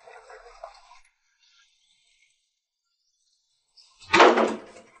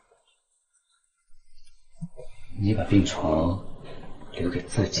你把病床留给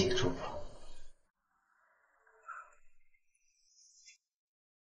自己住吧。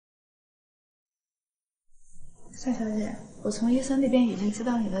夏小姐，我从医生那边已经知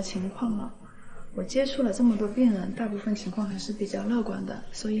道你的情况了。我接触了这么多病人，大部分情况还是比较乐观的，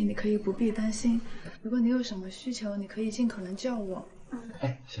所以你可以不必担心。如果你有什么需求，你可以尽可能叫我。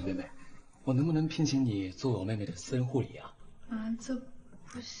哎，小妹妹，我能不能聘请你做我妹妹的私人护理啊？啊，这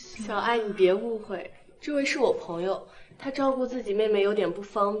不行。小爱，你别误会，这位是我朋友，他照顾自己妹妹有点不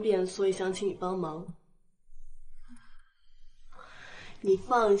方便，所以想请你帮忙。你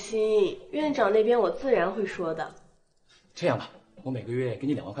放心，院长那边我自然会说的。这样吧，我每个月给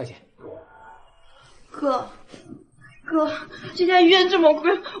你2万块钱。哥，这家医院这么贵，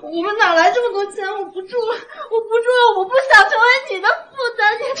我们哪来这么多钱？我不住了，我不想成为你的负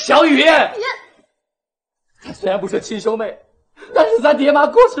担。小雨，她虽然不是亲兄妹，但是咱爹妈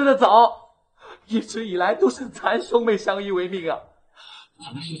过世的早，一直以来都是咱兄妹相依为命啊。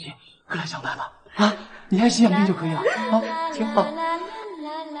咱们事情各来相伴吧，啊，你安心养病就可以了，啊，挺好。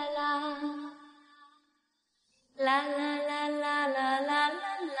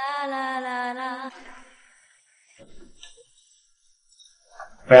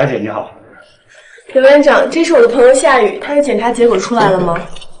白小姐你好，刘院长，这是我的朋友夏雨，她的检查结果出来了吗？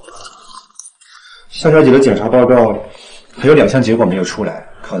夏小姐的检查报告还有2项结果没有出来，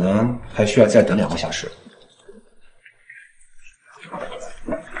可能还需要再等2个小时。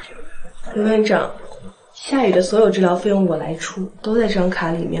刘院长，夏雨的所有治疗费用我来出，都在这张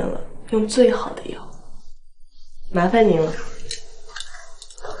卡里面了，用最好的药，麻烦您了。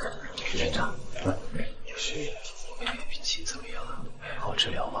院长，就是我妹妹的病情怎么样啊？好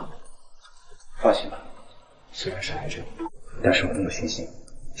治疗吗？放心吧，虽然是癌症，但是我那么信心，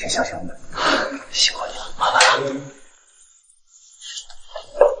请相信我们。辛苦你了，麻烦了。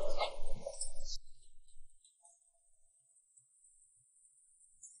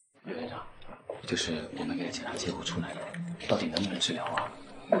刘院长，就是我妹妹的检查结果出来了，到底能不能治疗啊？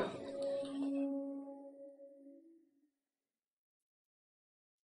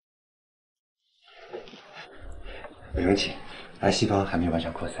没问题，癌细胞还没有完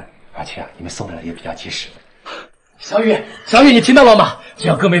全扩散，而且你们送来的也比较及时。小雨，你听到了吗？只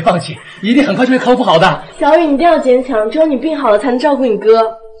要哥没放弃，一定很快就会康复好的。小雨，你一定要坚强，只有你病好了才能照顾你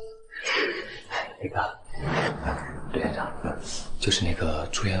哥。那个，刘院长，就是那个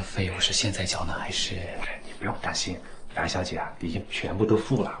住院费用是现在交呢，还是？你不用担心，樊小姐啊，已经全部都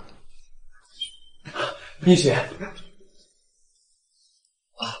付了。蜜雪，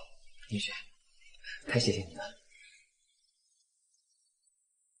蜜雪，太谢谢你了。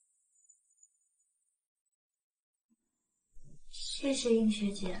谢谢应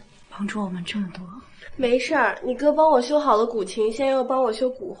学姐帮助我们这么多。没事儿，你哥帮我修好了古琴，现在又帮我修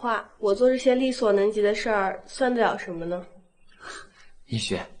古画，我做这些力所能及的事儿，算得了什么呢？一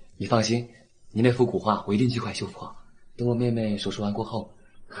雪，你放心，你那幅古画我一定尽快修复好。等我妹妹手术完过后，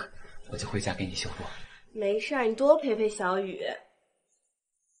我就回家给你修复。没事儿，你多陪陪小雨。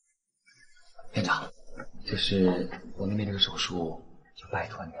院长，就是我妹妹这个手术，就拜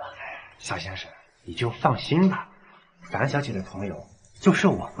托你了。夏先生，你就放心吧。樊小姐的朋友就是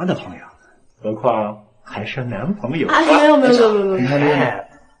我们的朋友，何况还是男朋友。没有。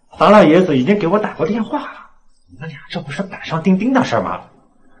樊老爷子已经给我打过电话了，你们俩这不是板上钉钉的事吗？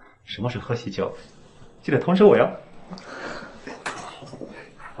什么时候喝喜酒，记得通知我哟。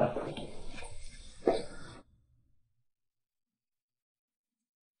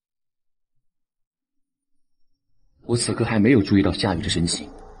我此刻还没有注意到夏雨的神情，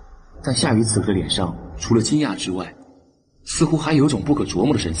但夏雨此刻的脸上除了惊讶之外，似乎还有种不可琢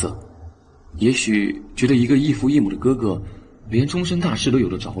磨的神色。也许觉得一个异父异母的哥哥连终身大事都有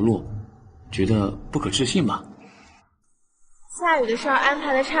了着落，觉得不可置信吧。夏雨的事儿安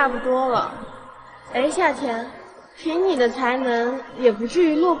排的差不多了。哎，夏天，凭你的才能也不至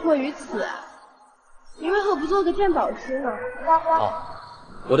于落魄于此啊！你为何不做个鉴宝师呢？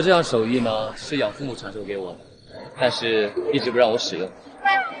我的这项手艺呢，是养父母传授给我的，但是一直不让我使用。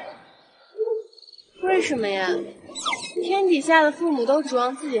为什么呀？天底下的父母都指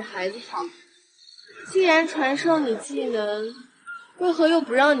望自己孩子好，既然传授你技能，为何又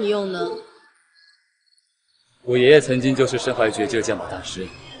不让你用呢？我爷爷曾经就是身怀绝技的鉴宝大师，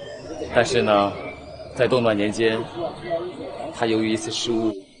但是呢，在动乱年间，他由于一次失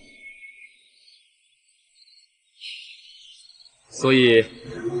误，所以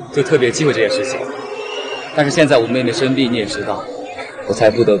就特别忌讳这件事情。但是现在我妹妹生病，你也知道，我才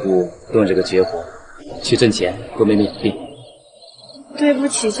不得不动这个绝活，去挣钱给我妹妹养病。对不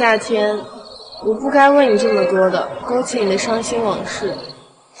起，夏天，我不该问你这么多的，勾起你的伤心往事。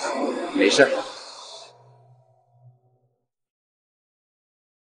没事。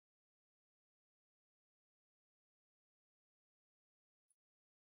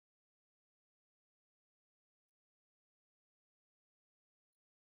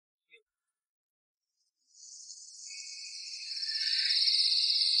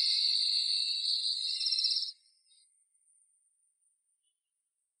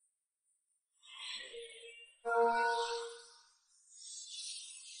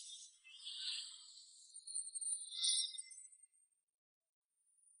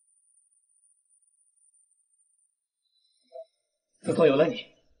自从有了你，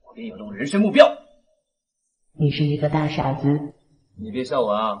我便有了我人生目标。你是一个大傻子。你别笑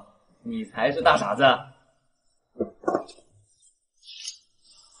我啊，你才是大傻子。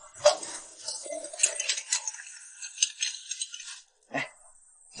哎，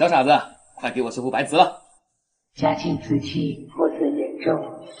小傻子，快给我修复白瓷了。嘉庆瓷器破损严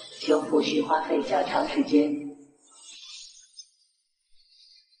重，修复需花费较长时间。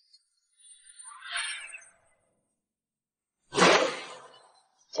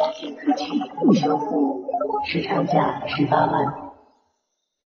嘉庆瓷器修复市场价18万。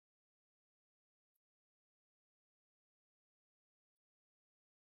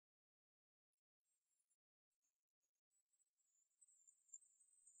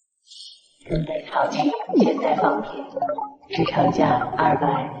更代陶器现代仿品，市场价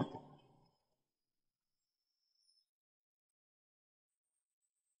200。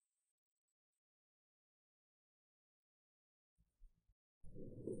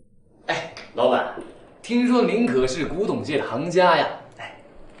老板，听说您可是古董界的行家呀？哎，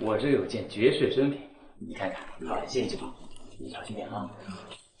我这有件绝世珍品，你看看，感兴趣吧？你小心点啊。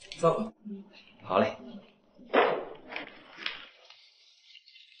走。好嘞。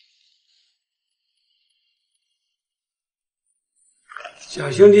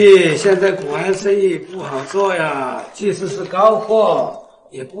小兄弟，现在古玩生意不好做呀，即使是高货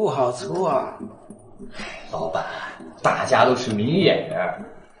也不好出啊。老板，大家都是明眼人，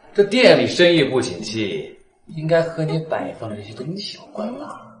这店里生意不景气，应该和你摆放的这些东西有关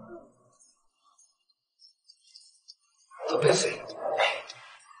吧？都别睡。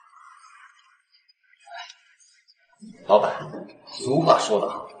老板，俗话说得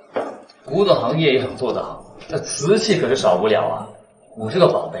好，古董行业要想做得好，这瓷器可是少不了啊。我这个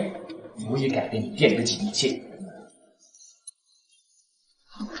宝贝足以改变你店里的景气。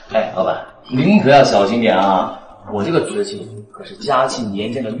哎，老板，您可要小心点啊！我这个瓷器可是嘉庆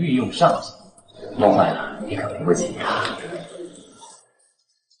年间的御用上品，弄坏了你可赔不起啊！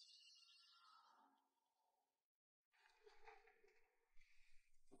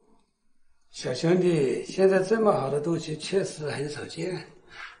小兄弟，现在这么好的东西确实很少见。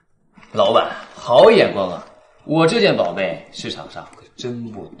老板，好眼光啊！我这件宝贝市场上可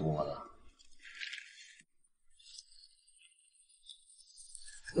真不多了。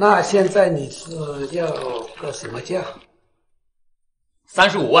那现在你是要个什么价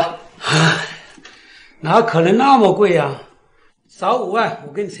？35万。唉，哪可能那么贵啊？少5万，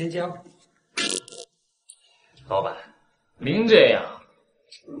我跟你成交。老板，您这样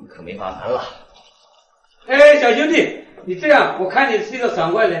可没法谈了。哎，小兄弟，你这样，我看你是一个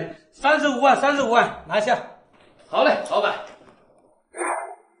爽快人，35万，35万，拿下。好嘞，老板。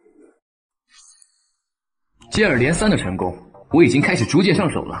接二连三的成功，我已经开始逐渐上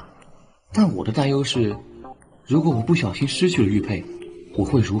手了。但我的担忧是，如果我不小心失去了玉佩，我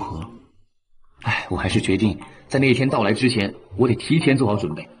会如何？哎，我还是决定在那一天到来之前，我得提前做好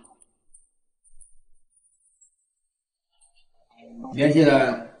准备。年轻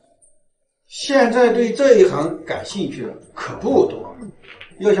人，现在对这一行感兴趣的可不多，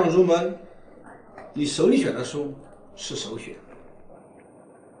要想入门，你手里选的书是首选。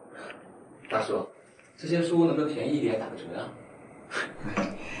大叔，这些书能不能便宜一点，打个折啊？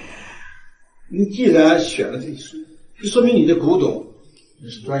你既然选了这些书，就说明你对古董你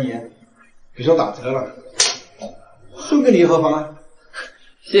是钻研，别说打折了，送给你何妨啊？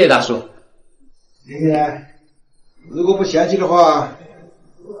谢谢大叔。年轻人，如果不嫌弃的话，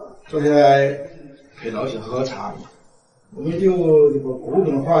坐下来陪老朽喝喝茶，我们就这个古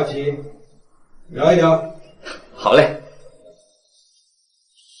董的话题聊一聊。好嘞。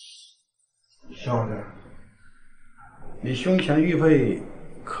小伙子，你胸前玉佩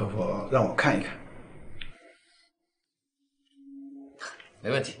可否让我看一看？没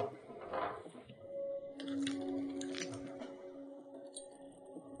问题。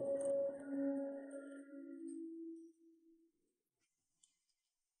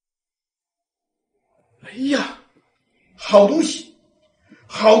哎呀，好东西，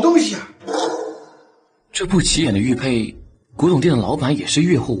好东西啊！这不起眼的玉佩，古董店的老板也是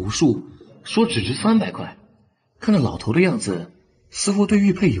阅货无数，说只值300块。看那老头的样子，似乎对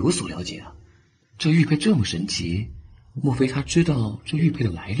玉佩有所了解啊。这玉佩这么神奇，莫非他知道这玉佩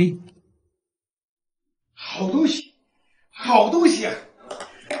的来历？好东西，好东西啊！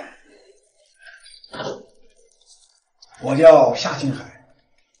我叫夏青海，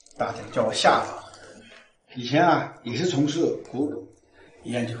大家叫我夏大。以前啊也是从事古董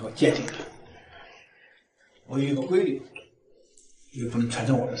研究和鉴定的。我有一个规律，也不能传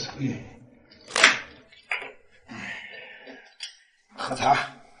承我的手艺。喝茶。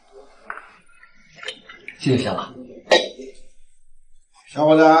谢谢夏老。小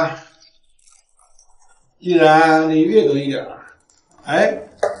伙子，既然你阅读一点，哎，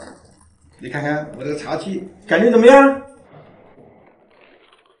你看看我这个茶具感觉怎么样？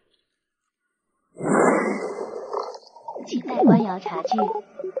清代官窑茶具，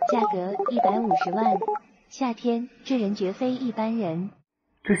价格150万。夏天，这人绝非一般人。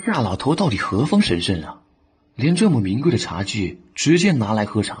这夏老头到底何方神圣啊？连这么名贵的茶具直接拿来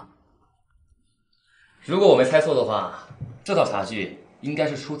喝茶。如果我没猜错的话，这套茶具应该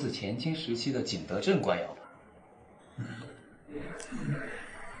是出自前清时期的景德镇官窑吧？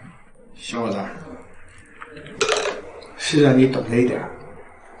小伙子，虽然你懂了一点，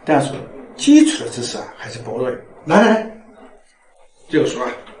但是基础的知识还是薄弱。来，这个书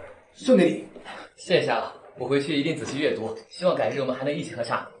啊，送给你。谢谢夏老，我回去一定仔细阅读，希望改日我们还能一起喝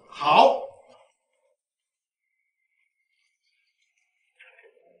茶。好。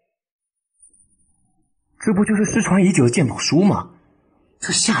这不就是失传已久的鉴宝书吗？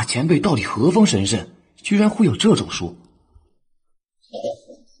这夏前辈到底何方神圣，居然会有这种书？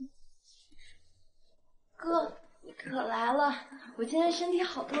哥，你可来了！我今天身体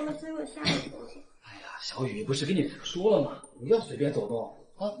好多了，所以我下来走走。哎呀，小雨不是跟你说了吗？不要随便走动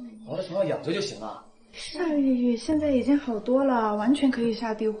啊，好在床上养着就行了。夏雨现在已经好多了，完全可以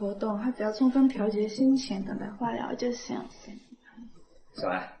下地活动，他只要充分调节心情，等待化疗就行。小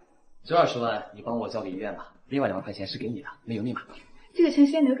艾，这20万你帮我交给医院吧，另外2万块钱是给你的，没有密码。这个钱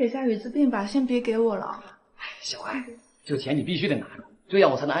先留给夏雨治病吧，先别给我了。小艾，这钱你必须得拿着，这样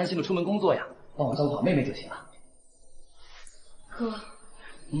我才能安心的出门工作呀。帮我照顾好妹妹就行了。哥，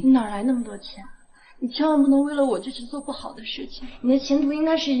你哪来那么多钱？你千万不能为了我就去做不好的事情。你的前途应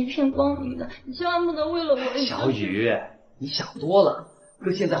该是一片光明的，你千万不能为了我。小雨，你想多了。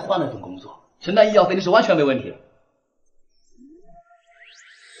哥现在换了份工作，承担医药费那是完全没问题。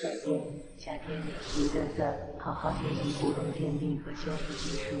夏天你得好好学习古董鉴定和修复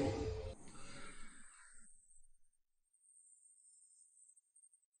技术。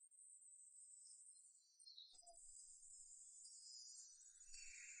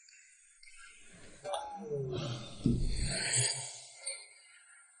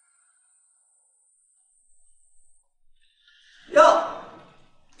哟，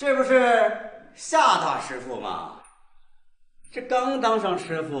这不是夏大师傅吗？这刚当上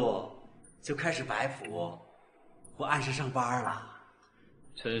师傅就开始摆谱，不按时上班了。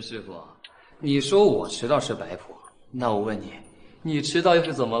陈师傅，你说我迟到是摆谱，那我问你，你迟到又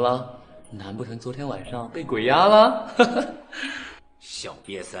是怎么了？难不成昨天晚上被鬼压了？小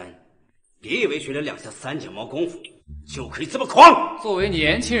瘪三，别以为学了2下3脚猫功夫就可以这么狂。作为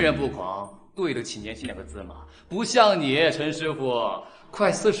年轻人不狂，对得起年轻2个字吗？不像你，陈师傅，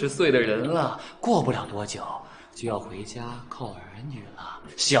快40岁的人了，过不了多久就要回家靠儿女了，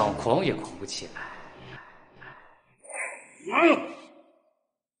想狂也狂不起来。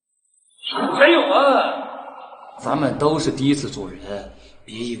陈永文，咱们都是第一次做人，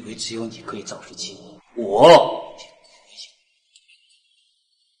别以为只有你可以肇事轻我。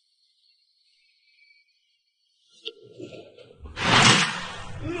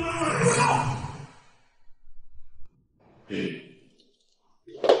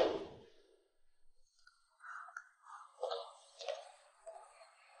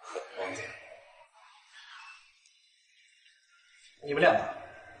你们2个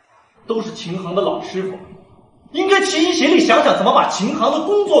都是琴行的老师傅，应该齐心协力想想怎么把琴行的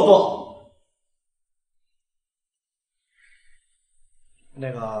工作做好。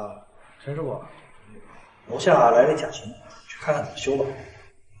那个陈师傅，楼下来了假琴，去看看怎么修吧。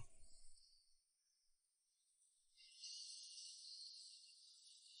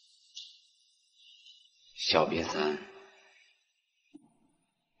小瘪三，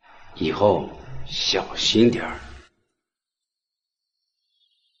以后小心点儿。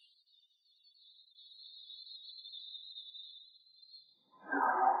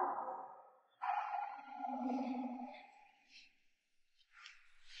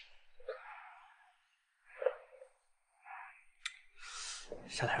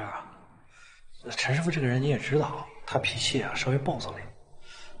夏天啊，陈师傅这个人你也知道，他脾气啊稍微暴躁点，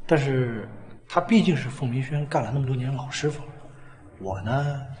但是他毕竟是凤鸣轩干了那么多年老师傅，我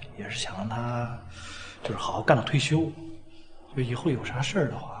呢也是想让他就是好好干到退休，就以后有啥事儿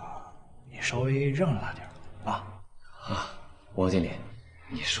的话，你稍微让他点啊。王经理，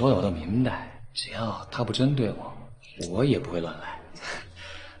你说的我都明白，只要他不针对我，我也不会乱来。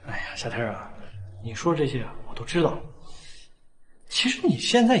哎呀，夏天啊，你说这些我都知道。其实你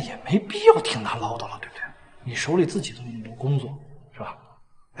现在也没必要听他唠叨了，对不对？你手里自己都有那么多工作，是吧？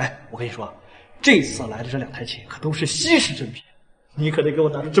哎，我跟你说，这次来的这2台琴可都是稀世珍品，你可得给我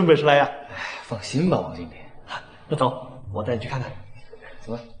拿出真本事来呀！哎，放心吧，王经理。那走，我带你去看看。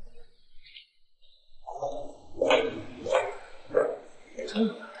走吧。这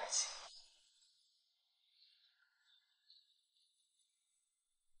么大台琴。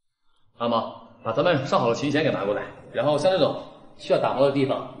阿毛，把咱们上好的琴弦给拿过来，然后像这种需要打磨的地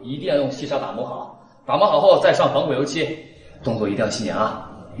方，一定要用细砂打磨好。打磨好后再上防腐油漆，动作一定要细腻啊！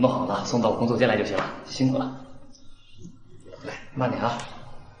弄好了送到我工作间来就行了，辛苦了。来，慢点啊。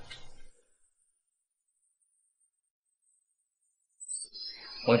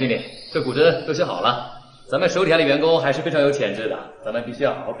王经理，这古筝都修好了，咱们手底下的员工还是非常有潜质的，咱们必须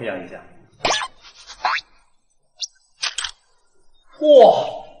要好好培养一下。哇，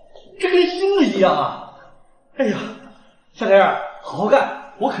这跟新的一样啊！哎呀，夏天儿，好好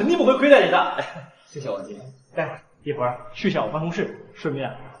干，我肯定不会亏待你的。谢谢王经理。待会儿去一下我办公室，顺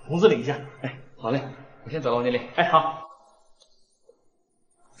便工资领一下。哎，好嘞，我先走了，王经理。哎，好。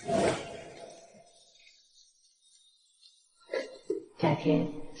夏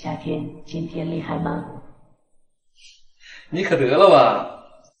天，今天厉害吗？你可得了吧！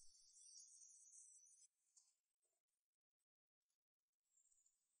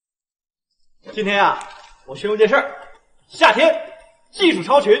今天啊，我宣布件事儿，夏天技术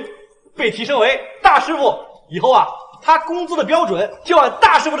超群，被提升为大师傅。以后啊，他工资的标准就按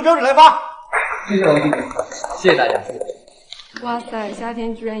大师傅的标准来发。谢谢王经理，谢谢大家。哇塞，夏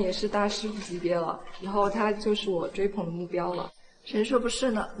天居然也是大师傅级别了，以后他就是我追捧的目标了。谁说不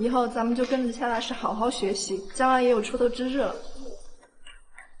是呢？以后咱们就跟着夏大师好好学习，将来也有出头之日了。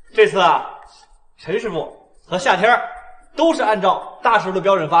这次啊，陈师傅和夏天都是按照大师傅的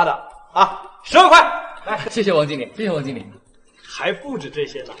标准发的啊，12块。哎，谢谢王经理，谢谢王经理。还不止这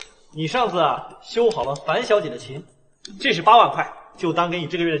些呢，你上次啊修好了樊小姐的琴，这是8万块，就当给你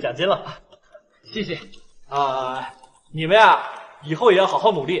这个月的奖金了。谢谢。你们呀以后也要好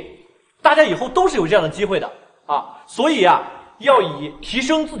好努力，大家以后都是有这样的机会的啊，所以啊要以提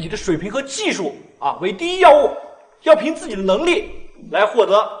升自己的水平和技术啊为第一要务，要凭自己的能力来获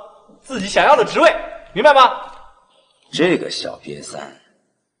得自己想要的职位，明白吗？这个小瘪三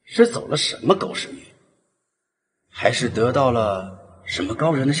是走了什么狗屎运，还是得到了什么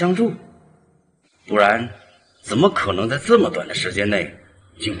高人的相助？不然怎么可能在这么短的时间内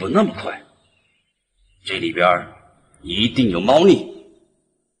进步那么快？这里边一定有猫腻，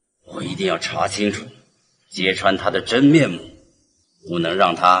我一定要查清楚，揭穿他的真面目，不能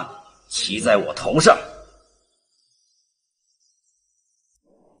让他骑在我头上。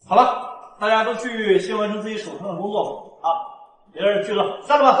好了，大家都去先完成自己手上的工作啊，别人去了，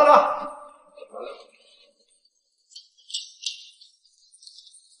散了吧，散了吧。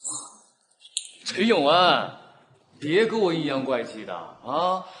陈永安，别跟我阴阳怪气的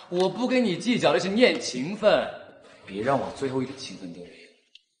啊！我不跟你计较的是念情分，别让我最后一点情分都没有。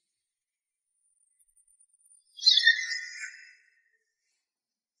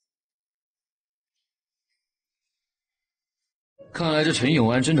看来这陈永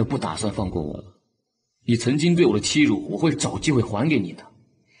安真的不打算放过我了。你曾经对我的欺辱，我会找机会还给你的。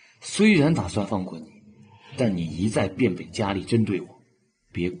虽然打算放过你，但你一再变本加厉针对我，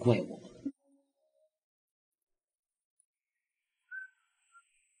别怪我。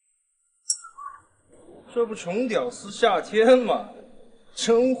这不穷屌丝夏天吗？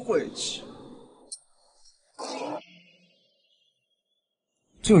真会吃。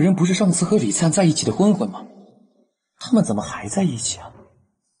这人不是上次和李灿在一起的混混吗？他们怎么还在一起啊？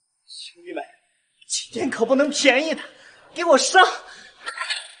兄弟们，今天可不能便宜他，给我上！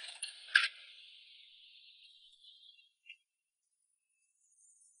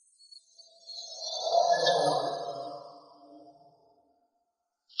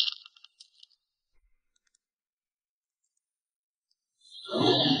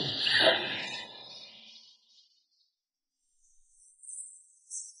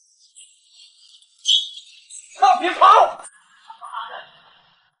别跑！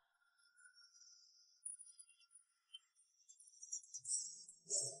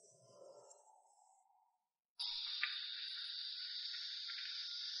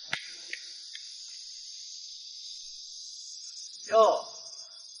哟，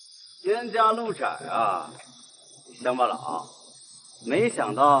冤家路窄啊，乡巴佬，没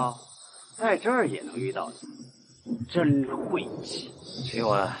想到在这儿也能遇到你，真晦气。陈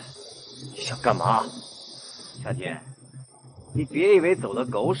永安，你想干嘛？夏天，你别以为走了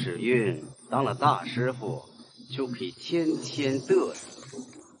狗屎运，当了大师傅，就可以天天嘚瑟。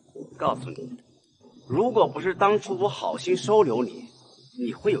告诉你，如果不是当初我好心收留你，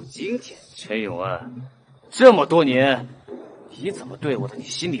你会有今天。陈永安，这么多年，你怎么对我的，你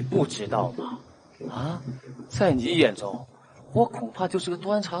心里不知道吗？啊，在你眼中，我恐怕就是个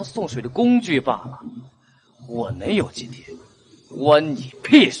端茶送水的工具罢了。我能有今天，关你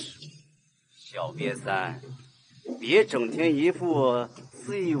屁事！小瘪三，别整天一副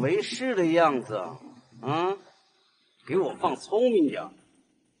自以为是的样子啊！给我放聪明点，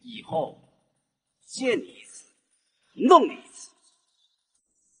以后见你一次，弄你一次。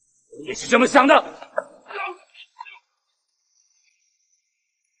也是这么想的。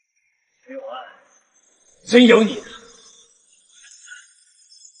陈永安，真有你的！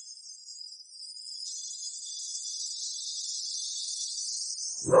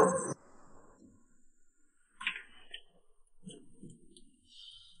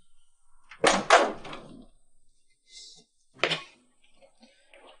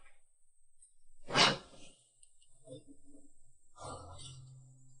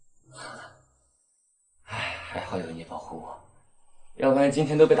还好有你保护我，要不然今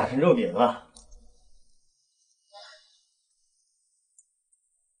天都被打成肉饼了。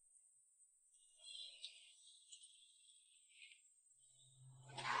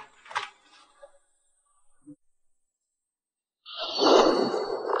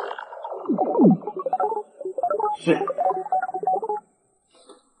是。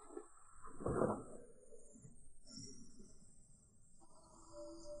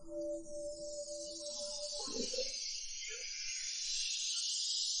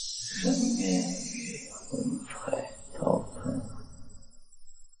生面鱼荤菜刀盆，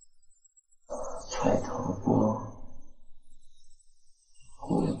菜头锅，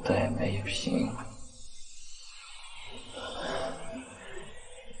古代美品。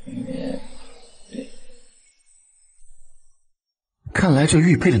看来这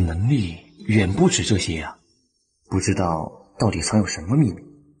玉佩的能力远不止这些呀，不知道到底藏有什么秘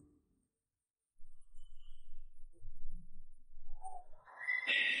密。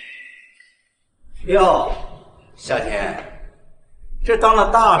哟，夏天，这当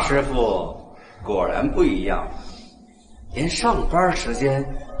了大师傅果然不一样，连上班时间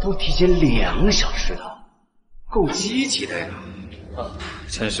都提前2个小时了，够积极的呀！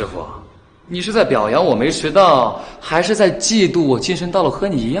陈师傅，你是在表扬我没迟到，还是在嫉妒我晋升到了和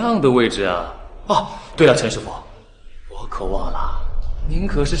你一样的位置啊？哦，对了，陈师傅，我可忘了，您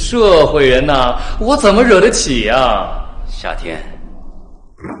可是社会人呐，我怎么惹得起呀？夏天，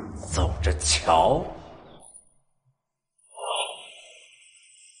走着瞧。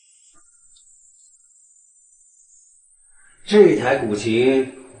这台古琴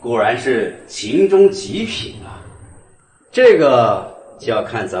果然是琴中极品啊！这个就要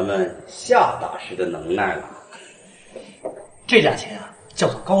看咱们夏大师的能耐了。这架琴啊，叫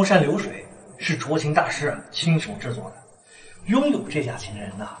做高山流水，是卓琴大师亲手制作的。拥有这架琴的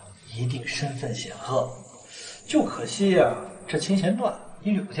人呐，一定身份显赫。就可惜呀，这琴弦断，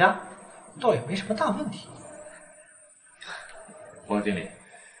音律不佳，倒也没什么大问题。王经理，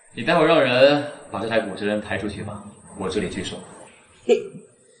你待会儿让人把这台古筝抬出去吧，我这里拒收。嘿，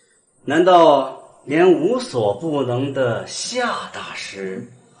难道连无所不能的夏大师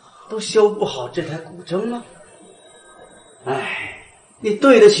都修不好这台古筝吗？哎，你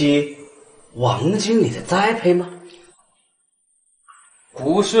对得起王经理的栽培吗？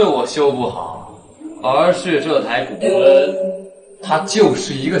不是我修不好，而是这台古筝它就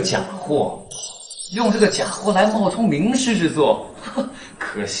是一个假货，用这个假货来冒充名师之作，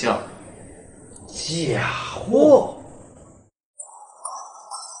可笑。假货？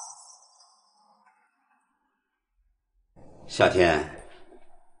夏天，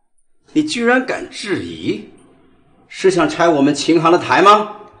你居然敢质疑，是想拆我们琴行的台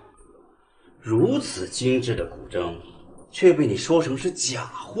吗？如此精致的古筝，却被你说成是假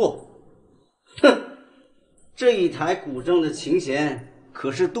货，哼！这一台古筝的琴弦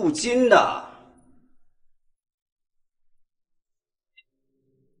可是镀金的，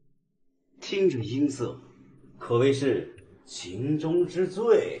听着音色，可谓是琴中之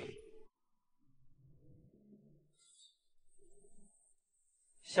最。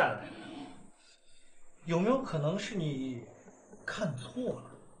夏大人，有没有可能是你看错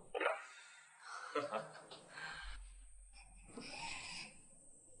了？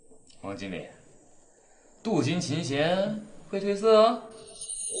王经理，镀金琴弦会褪色。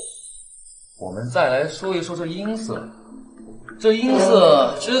我们再来说一说这音色。这音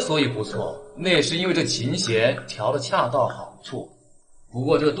色之所以不错，那也是因为这琴弦调的恰到好处。不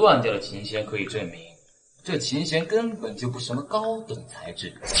过这断掉的琴弦可以证明，这琴弦根本就不是什么高等材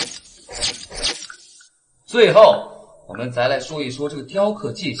质。最后，我们再来说一说这个雕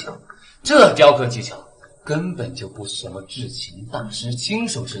刻技巧。这雕刻技巧根本就不是什么制琴大师亲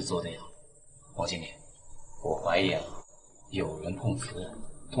手制作的呀。王经理，我怀疑啊，有人碰瓷，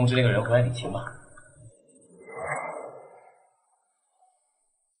通知那个人回来领情吧。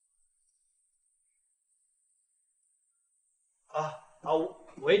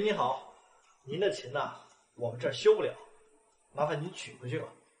喂，你好，您的琴呐，我们这儿修不了，麻烦您取回去吧。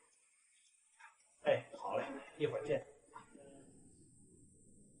哎，好嘞，一会儿见。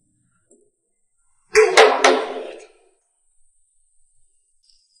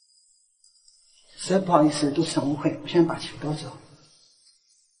实在不好意思，都省误会，我现在把琴都走。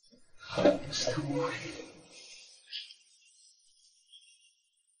省误会。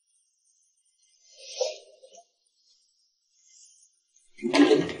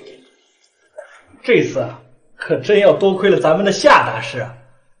这次啊，可真要多亏了咱们的夏大师啊，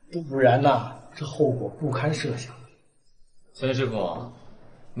不然呐，这后果不堪设想。孙师傅，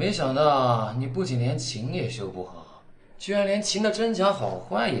没想到你不仅连琴也修不好，居然连琴的真假好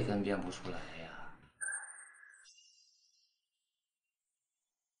坏也分辨不出来呀！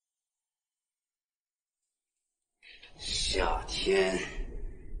夏天，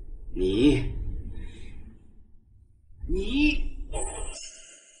你。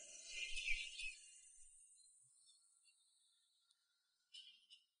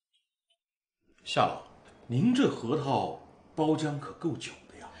夏老，您这核桃包浆可够久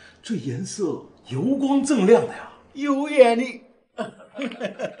的呀，这颜色油光锃亮的呀，有眼力。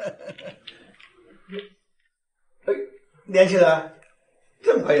年轻人，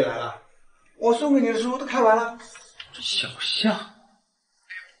这么快就来了？我送给你的书都看完了。这小夏，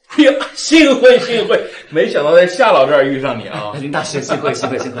哎呀，幸会幸会，没想到在夏老这儿遇上你啊！林大师，幸会幸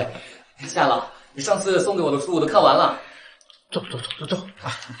会幸会。夏老，你上次送给我的书我都看完了。走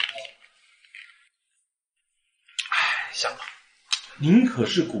啊！夏老，您可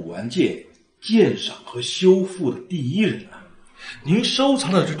是古玩界鉴赏和修复的第一人啊！您收藏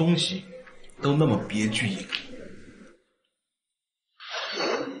的这东西都那么别具一格。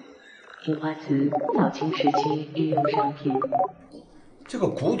朱花瓷早清时期御用商品。这个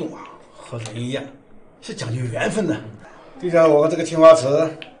古董啊，和人一样，是讲究缘分的。就像我这个青花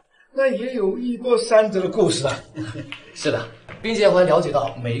瓷，那也有一波三折的故事啊。是的，并且我还了解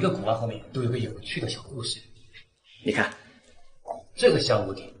到每一个古玩后面都有个有趣的小故事。你看，这个香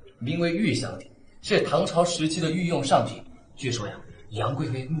雾鼎名为玉香鼎，是唐朝时期的御用上品。据说呀，杨贵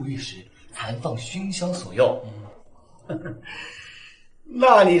妃沐浴时残放熏香所用。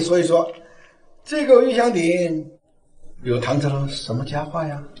那你说一说，这个玉香鼎有唐朝的什么佳话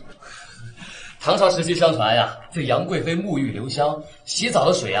呀？唐朝时期相传呀，这杨贵妃沐浴留香，洗澡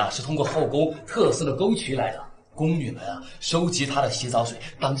的水啊是通过后宫特色的沟渠来的，宫女们啊收集她的洗澡水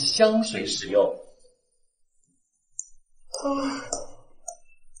当香水使用。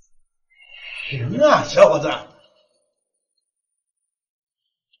行啊，小伙子，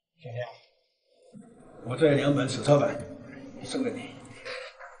天天，我这2本手抄本送给你。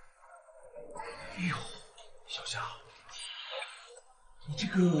哎呦，小夏，你这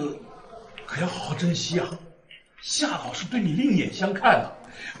个可要好好珍惜啊！夏老师对你另眼相看啊！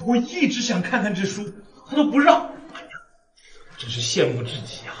我一直想看看这书，他都不让，真是羡慕至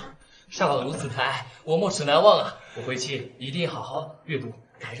极啊！夏老如此抬爱，我没齿难忘啊！我回去一定好好阅读，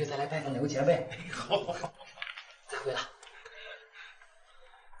改日再来拜访两位前辈。好，再会了。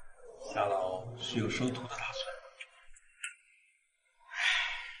夏老是有收徒的打算。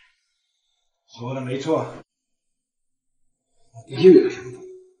说的没错，我的确有个想法。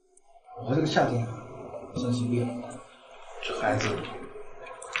我这个夏天真是厉害，这孩子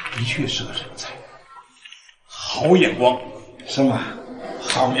的确是个人才，好眼光，是吗？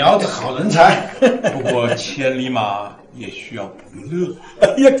好苗的好人才。不过千里马也需要伯乐。哎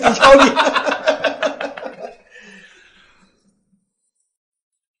呀，你瞧你！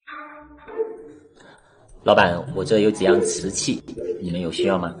老板，我这有几样瓷器，你们有需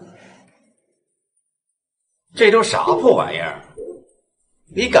要吗？这都啥破玩意儿？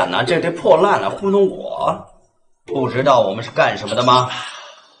你敢拿这堆破烂来糊弄我？不知道我们是干什么的吗？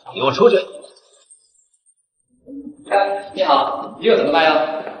给我出去！你好，你有什么卖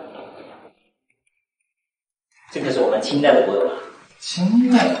呀？这可是我们清代的古董。清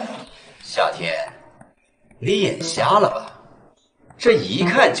代？夏天，你眼瞎了吧？这一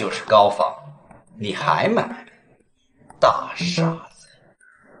看就是高仿，你还买？大傻子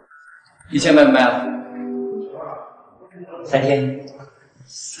！1000卖不卖了？3天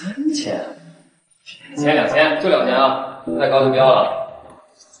？3000？1000、2000，就2000啊！再高就不要了。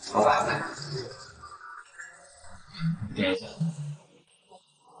好吧，来，点一下。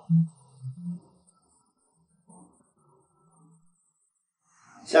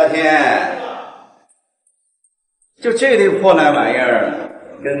夏天，就这堆破烂玩意儿，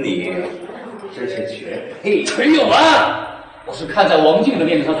跟你真是绝配。陈永安，我是看在王静的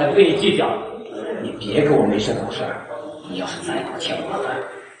面子上才不跟你计较。你别给我没事找事儿，你要是再给我添麻烦，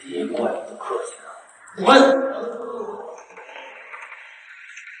别怪我不客气了。滚！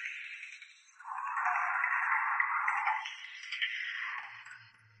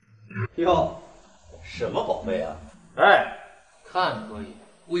哟，什么宝贝啊？哎，看可以，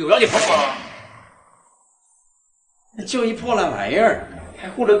我有让你碰吗？就一破烂玩意儿，还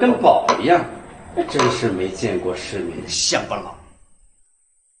护着跟宝一样，真是没见过世面的乡巴佬。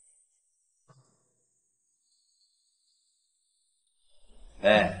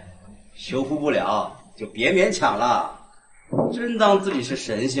哎，修复不了就别勉强了，真当自己是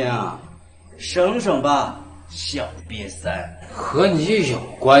神仙啊？省省吧，小瘪三。和你有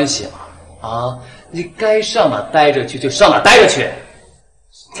关系吗？啊，你该上哪待着去就上哪待着去，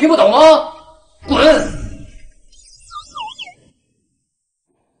听不懂吗？滚！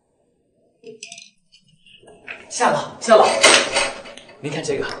夏老，您看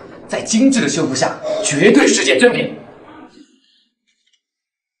这个，在精致的修复下，绝对世界珍品。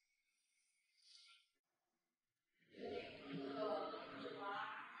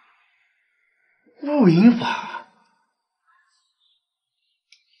录影法，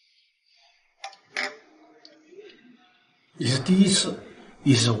也是第一次，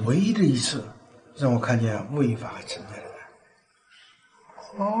也是唯一的一次，让我看见录影法还存在的。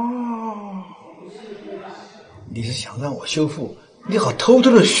哦，你是想让我修复，你好偷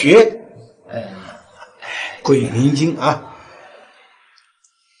偷的学，鬼灵精啊！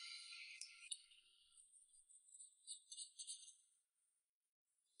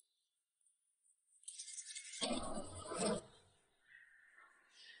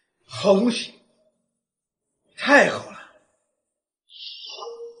好东西，太好了！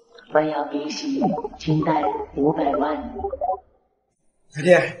弯腰笔洗，清代500万。小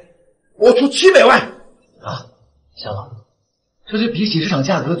天，我出700万啊！夏老，这支笔洗市场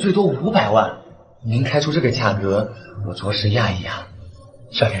价格最多500万，您开出这个价格，我着实讶异啊。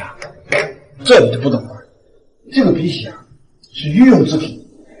小天啊，这你就不懂了。这个笔洗啊，是御用制品，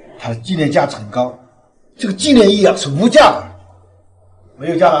它的纪念价值很高。这个纪念意义啊是无价的，没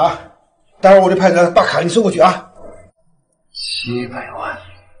有价了啊！待会儿我就派人把卡给你送过去啊。700万，名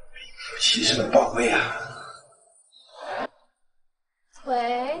副其实的宝贝啊！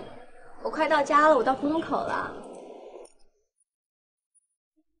喂，我快到家了，我到胡同口了。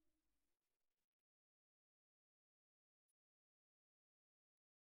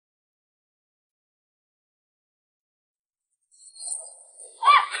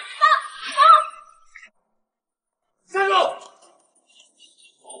站住！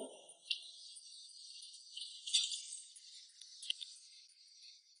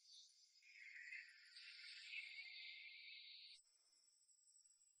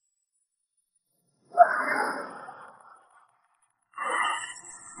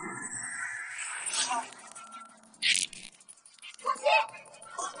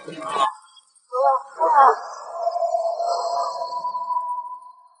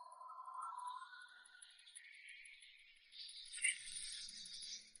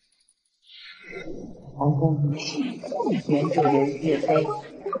皇宫一系，原主人岳飞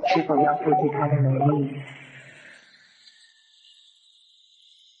是否要复制他的能力？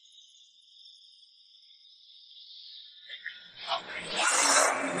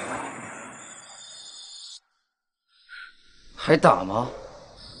还打吗？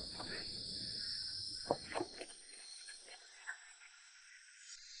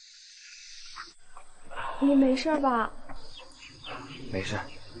你没事吧？没事。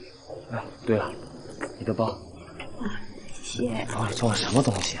哎，对了，你的包，谢谢。包里装了什么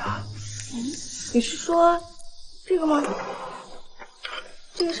东西啊？你是说这个吗？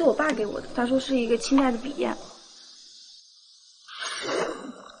这个是我爸给我的，他说是一个清代的笔砚。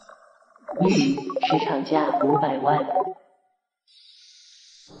市场价500万。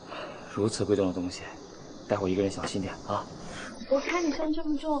如此贵重的东西，待会儿一个人小心点啊！我看你伤这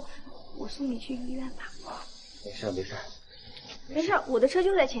么重，我送你去医院吧。没事没事。没事，我的车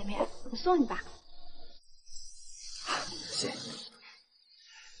就在前面，我送你吧。谢谢。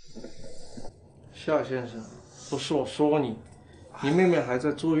夏先生，不是我说你，你妹妹还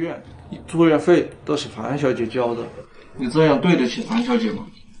在住院，住院费都是樊小姐交的。你这样对得起樊小姐吗？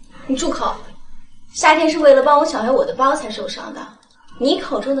你住口！夏天是为了帮我小孩我的包才受伤的，你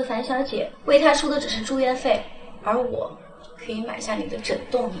口中的樊小姐为他出的只是住院费，而我可以买下你的整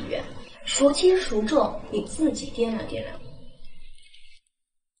栋医院。孰轻孰重，你自己掂量掂量。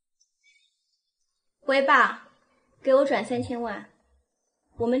喂，爸，给我转3000万。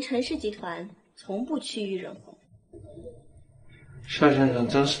我们陈氏集团从不趋于人红。夏先生，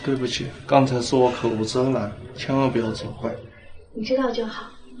真是对不起，刚才是我口无遮拦，千万不要责怪。你知道就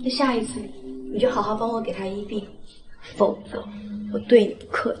好，那下一次你就好好帮我给他医病，否则我对你不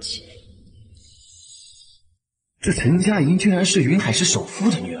客气。这陈佳莹居然是云海市首富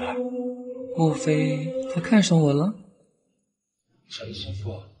的女儿，莫非她看上我了？陈师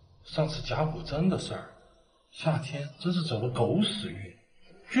傅，上次甲骨针的事儿，夏天真是走了狗屎运，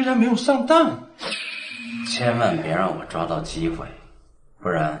居然没有上当。千万别让我抓到机会，不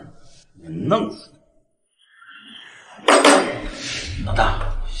然我弄死你！老大，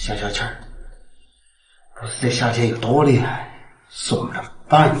消消气儿，不是这夏天有多厉害，是我们的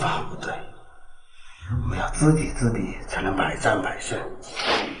办法不对。我们要知己知彼，才能百战百胜。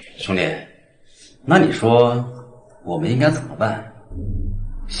兄弟，那你说我们应该怎么办？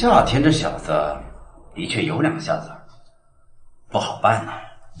夏天这小子的确有两下子，不好办呐。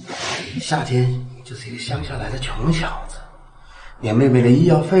夏天就是一个乡下来的穷小子，连妹妹的医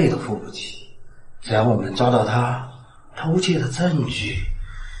药费都付不起。只要我们抓到他偷窃的证据，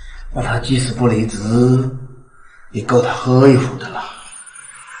那他即使不离职，也够他喝一壶的了。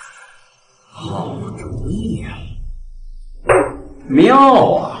好主意呀，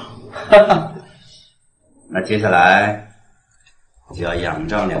妙啊！哈哈，那接下来就要仰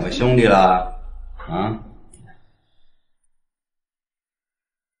仗两位兄弟了啊！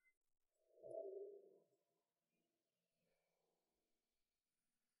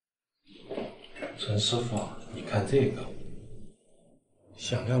陈师傅，你看这个，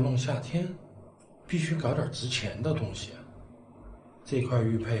想要弄夏天，必须搞点值钱的东西。这块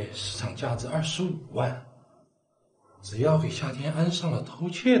玉佩市场价值25万，只要给夏天安上了偷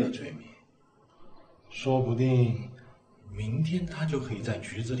窃的罪名，说不定明天他就可以在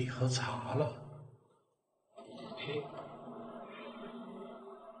局子里喝茶了。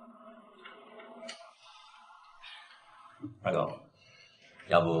二狗，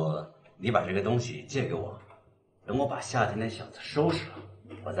要不你把这个东西借给我，等我把夏天那小子收拾了，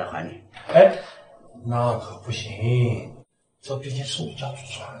我再还你。哎，那可不行，这毕竟是我家祖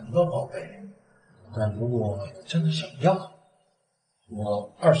传的宝贝。但如果你真的想要，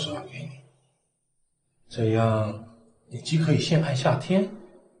我20万给你，这样你既可以陷害夏天，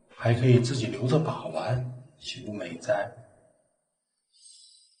还可以自己留着把玩，岂不美哉？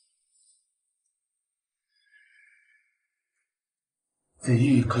这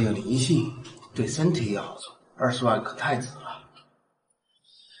玉可有灵性，对身体有好处，20万可太值了。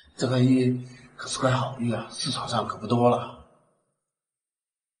这块玉可是块好玉啊，市场上可不多了。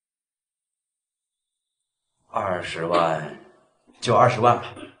20万就20万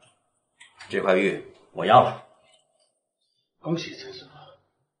吧，这块玉我要了。恭喜陈师傅。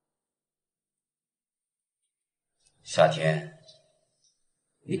夏天，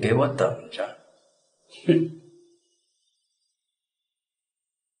你给我等着！哼。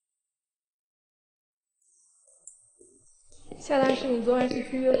夏大师，你昨晚是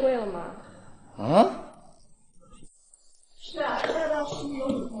去约会了吗？啊？是啊，夏大师有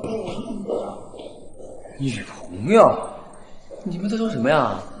女朋友，我怎么知道？女朋友？你们在说什么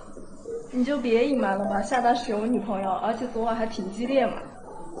呀？你就别隐瞒了吧，夏大师有女朋友，而且昨晚还挺激烈嘛。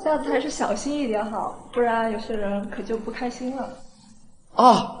下次还是小心一点好，不然有些人可就不开心了。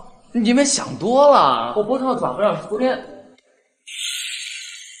哦，你们想多了，我脖子上的爪痕是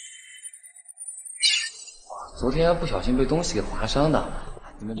昨天不小心被东西给划伤的，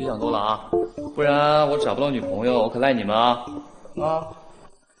你们别想多了啊，不然我找不到女朋友，我可赖你们啊！啊！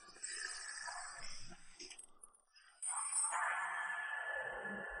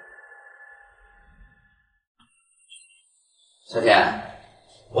夏天，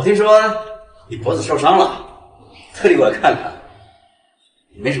我听说你脖子受伤了，特地过来看看，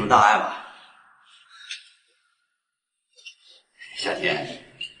没什么大碍吧？夏天，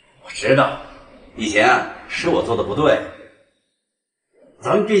我知道以前是我做的不对，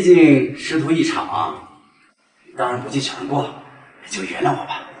咱们毕竟师徒一场，当然不计前过，就原谅我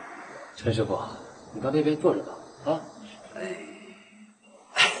吧。陈师傅，你到那边坐着吧，啊？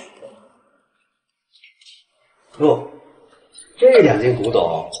哟，这2件古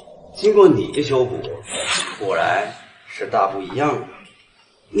董经过你的修补，果然是大不一样了。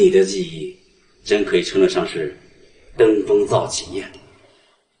你的技艺真可以称得上是登峰造极呀！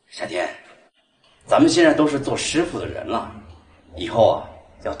夏天，咱们现在都是做师傅的人了，以后啊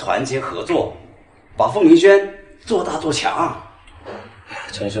要团结合作，把凤鸣轩做大做强。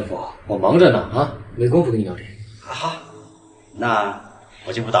陈师傅，我忙着呢啊，没工夫跟你聊这。好，那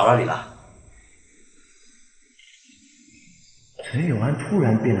我就不打扰你了。陈永安突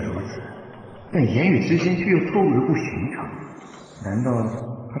然变得如此，但言语之间却又透露着不寻常，难道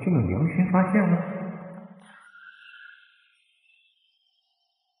他真的良心发现了？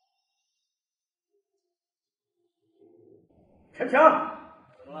陈平，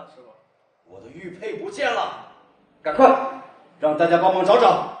怎么了，师傅？我的玉佩不见了，赶快让大家帮忙找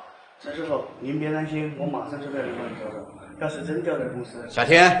找。陈师傅，您别担心，我马上就带人帮你找找。要是真掉在公司，夏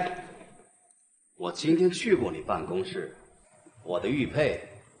天，我今天去过你办公室，我的玉佩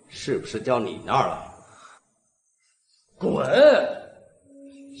是不是掉你那儿了？滚！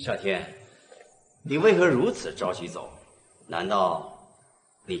夏天，你为何如此着急走？难道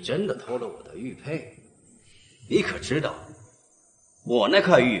你真的偷了我的玉佩？你可知道，我那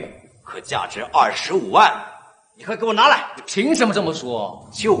块玉可价值25万，你快给我拿来！你凭什么这么说？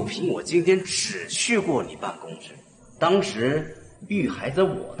就凭我今天只去过你办公室，当时玉还在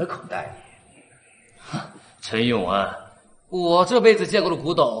我的口袋里。陈永安，我这辈子见过的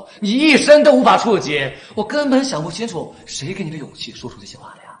古董，你一生都无法触及，我根本想不清楚谁给你的勇气说出这些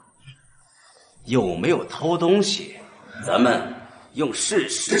话来呀？有没有偷东西？咱们用事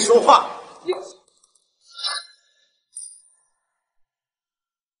实说话。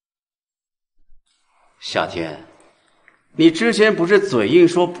夏天，你之前不是嘴硬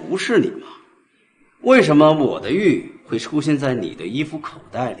说不是你吗？为什么我的玉会出现在你的衣服口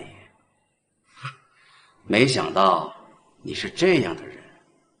袋里？没想到你是这样的人，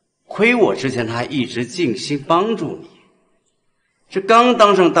亏我之前还一直尽心帮助你，这刚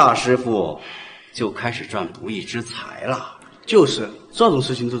当上大师傅就开始赚不义之财了。就是这种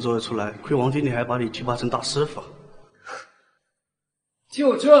事情都做得出来，亏王经理还把你提拔成大师傅。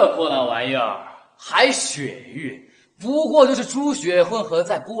就这破烂玩意儿，还血玉，不过就是猪血混合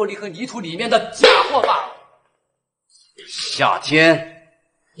在玻璃和泥土里面的假货罢了。夏天，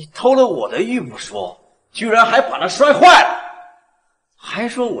你偷了我的玉不说，居然还把它摔坏了，还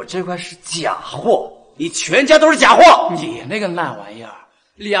说我这块是假货，你全家都是假货。你那个烂玩意儿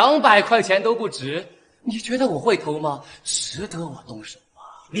，200块钱都不值，你觉得我会偷吗？值得我动手吗？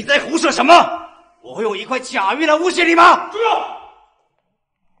你在胡说什么？我会用一块假玉来诬陷你吗？住手！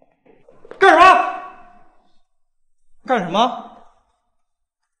干什么？干什么？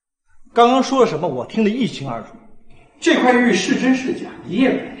刚刚说了什么？我听得一清二楚。这块玉是真是假，你也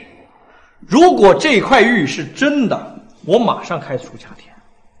不认识。如果这块玉是真的，我马上开除夏天。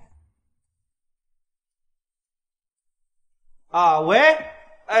啊，喂，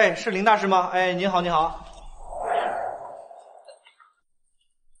哎，是林大师吗？哎，您好，您好。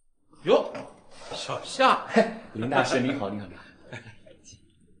哟，小夏，林大师您好，您好，您好。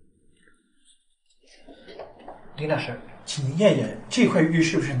林大师，请您验验这块玉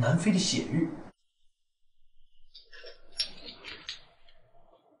是不是南非的血玉？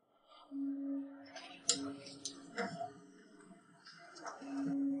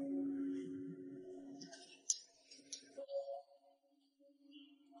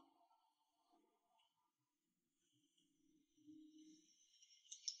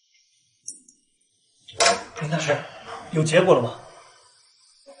林大师，有结果了吗？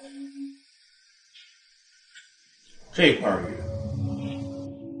这块玉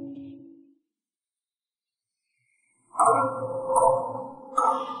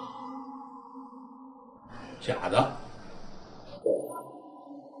假的。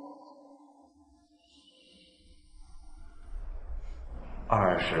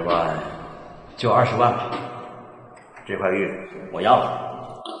20万，就20万吧。这块玉我要了。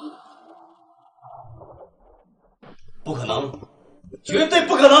不可能，绝对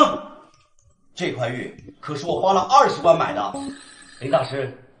不可能！这块玉可是我花了20万买的。林大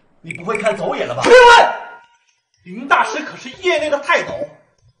师，你不会看走眼了吧？别问！林大师可是业内的泰斗，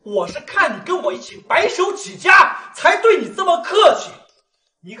我是看你跟我一起白手起家，才对你这么客气。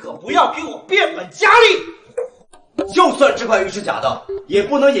你可不要给我变本加厉！就算这块玉是假的，也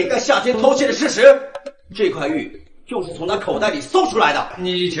不能掩盖夏天偷窃的事实。这块玉就是从他口袋里搜出来的。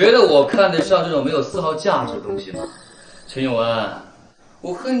你觉得我看得上这种没有丝毫价值的东西吗？陈永安，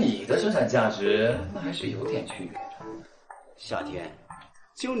我和你的生产价值那还是有点区别的。夏天，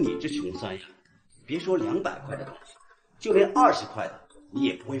就你这穷酸样，别说200块的东西，就连20块的你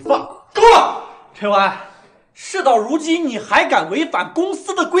也不会放过。够了，陈永安，事到如今你还敢违反公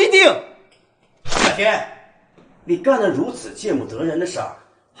司的规定？夏天，你干了如此见不得人的事儿，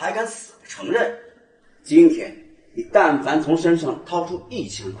还敢死不承认？今天你但凡从身上掏出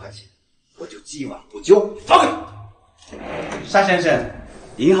1000块钱，我就既往不咎。放开！沙先生，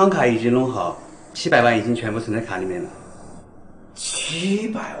银行卡已经弄好，700万已经全部存在卡里面了。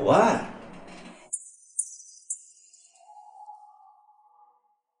700万？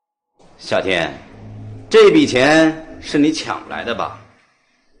小天，这笔钱是你抢来的吧？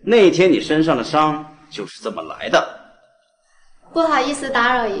那天你身上的伤就是这么来的。不好意思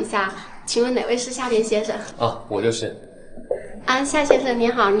打扰一下，请问哪位是夏天先生？啊，我就是。夏先生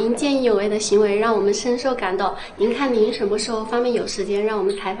您好，您见义勇为的行为让我们深受感动。您看您什么时候方便有时间让我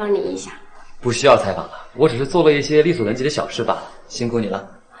们采访您一下？不需要采访了，我只是做了一些力所能及的小事罢了，辛苦你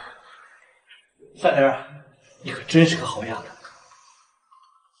了。范玲，你可真是个好丫头。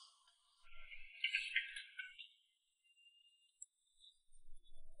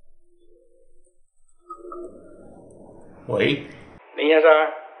喂，林先生，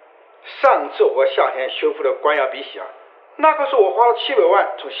上次我和夏天修复的官窑鼻息啊，那可是我花了700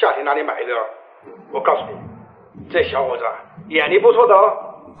万从夏天那里买的。我告诉你，这小伙子眼力不错的哦。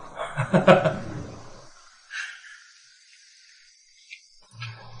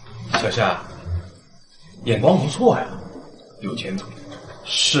小夏，眼光不错呀，有前途，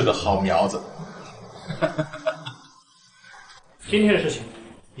是个好苗子。今天的事情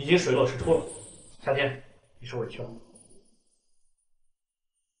已经水落石出了，夏天，你受委屈了。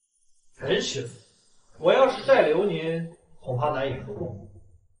真是，我要是再留您，恐怕难以服众。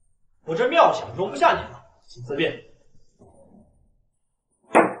我这庙想容不下你了，请自便。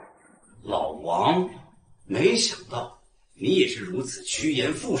老王，没想到你也是如此趋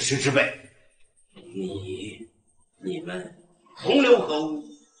炎附势之辈。你们同流合污，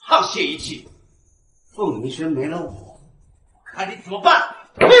沆瀣一气。凤鸣轩没了我，看你怎么办！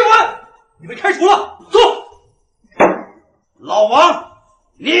闭门！你被开除了，走。老王，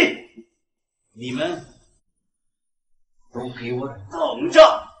你们都给我等着！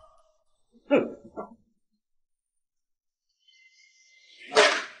哼！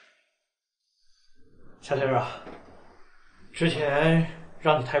夏天啊，之前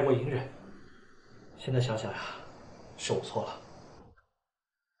让你太过隐忍，现在想想呀，是我错了。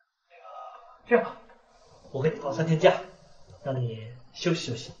这样吧，我给你放3天假，让你休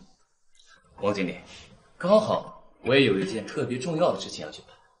息休息。王经理，刚好我也有一件特别重要的事情要去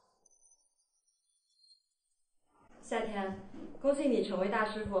办。夏天，恭喜你成为大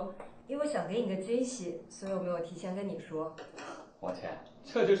师傅，因为想给你个惊喜，所以我没有提前跟你说。王倩，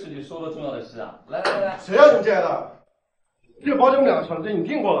这就是你说的重要的事啊！来来来，谁让你进来的？这包间我们2个床针已经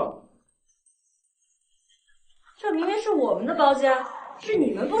订过了。这明明是我们的包间，是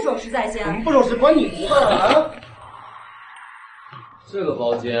你们不守时在先。我们不守时关你什么事啊？这个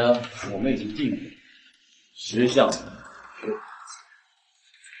包间我们已经订了，10项。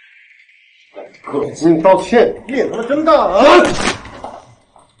给你道歉，脸他妈真大啊！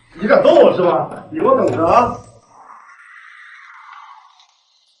你敢动我是吧？你给我等着啊！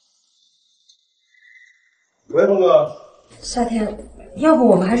喂，峰哥。夏天，要不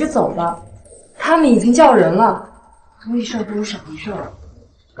我们还是走吧，他们已经叫人了。多一事不如少一事。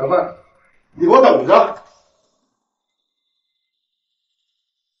赶快，你给我等着！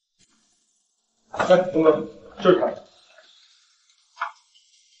来，峰哥，就是他。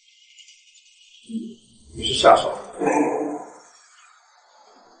你是下手。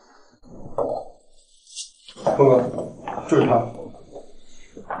峰哥，就是他。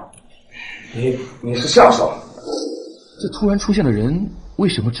你是下手。这突然出现的人为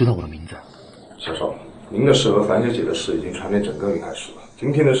什么知道我的名字？小少，您的事和樊姐姐的事已经传遍整个云海市了。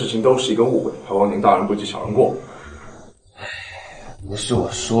今天的事情都是一个误会，还望您大人不计小人过。不是我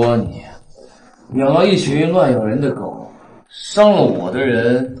说你，秒了一群乱咬人的狗，伤了我的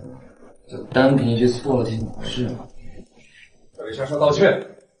人，就单凭一句错了就了事吗？要给夏少道歉。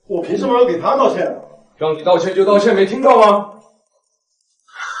我凭什么要给他道歉？让你道歉就道歉，没听到吗？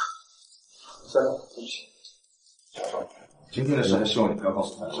夏少，对不起。夏少，今天的事还希望你不要告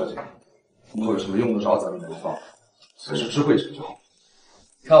诉樊小姐，以后有什么用得着咱们的地方，才是知会者就好。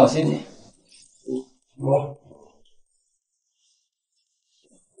看我心情。我。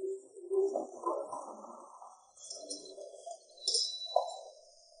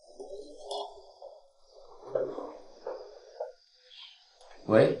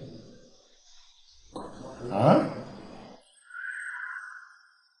喂。啊？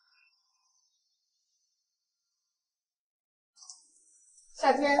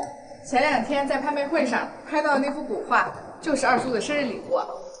夏天，前2天在拍卖会上拍到的那幅古画，就是二叔的生日礼物。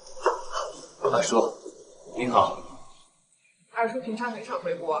二叔，您好。二叔平常很少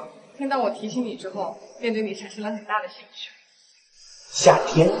回国，听到我提醒你之后，便对你产生了很大的兴趣。夏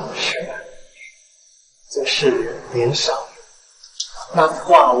天是吧？这是年少，那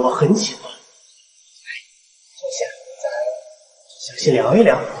幅画我很喜欢。详细聊一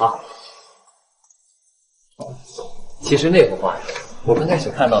聊啊。其实那幅画呀，我刚开始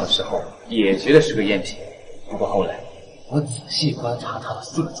看到的时候也觉得是个赝品，不过后来我仔细观察它的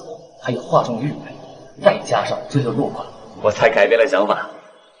色泽，还有画中的玉佩，再加上最后落款，我才改变了想法。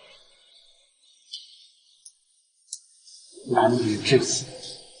男女至死，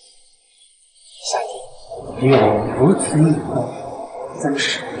夏天与我如此以后，真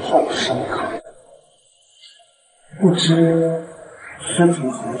是好深刻。不知师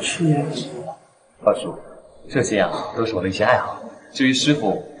傅何去呀？二叔，这些啊都是我的一些爱好，至于师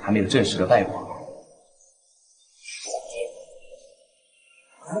傅还没有正式的拜我。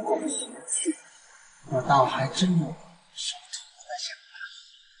如果不回去，我倒还真有收徒的想法。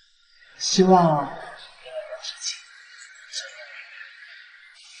希望事情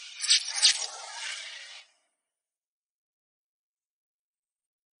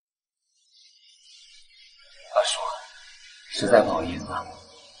二叔，实在不好意思啊。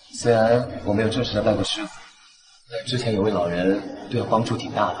虽然我没有正式的拜过师傅，但之前有位老人对我帮助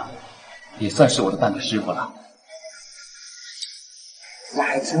挺大的，也算是我的半个师傅了。那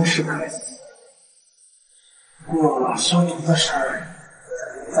还真是可惜。不过收徒的事儿，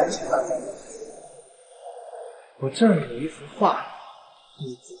暂且放在那。我这儿有一幅画，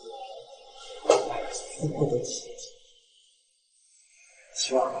一直师傅的奇迹，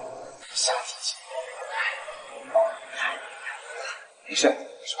希望下次见面帮我看一看。没事，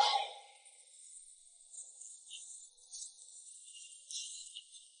说。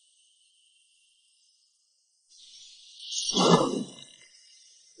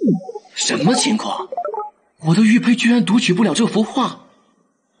什么情况？我的玉佩居然读取不了这幅画，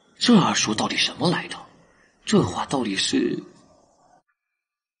这二叔到底什么来头？这画到底是……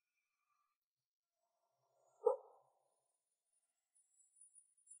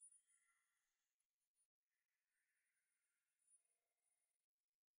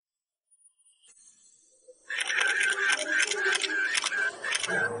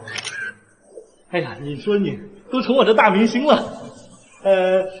哎呀，你说你都成我这大明星了。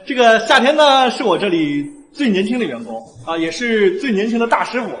这个夏天呢是我这里最年轻的员工啊，也是最年轻的大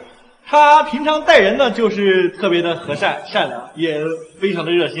师傅。他平常待人呢就是特别的和善善良，也非常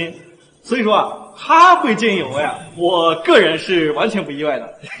的热心。所以说啊，他会见义勇为啊，我个人是完全不意外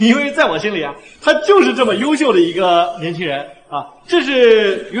的，因为在我心里啊，他就是这么优秀的一个年轻人啊。这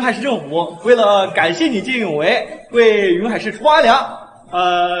是云海市政府为了感谢你见义勇为，为云海市出阿良，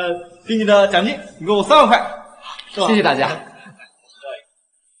给你的奖金一共3万块，是吧？谢谢大家。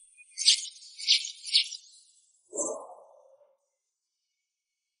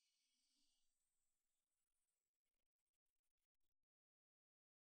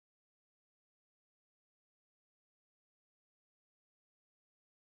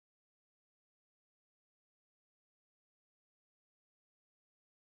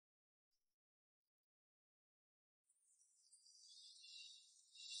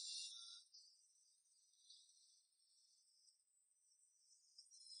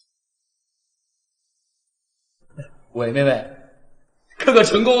喂，妹妹，哥哥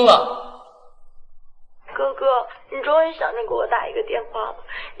成功了。哥哥，你终于想着给我打一个电话了。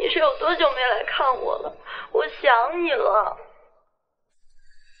你是有多久没来看我了？我想你了。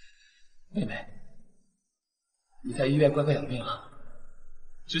妹妹，你在医院乖乖养病啊。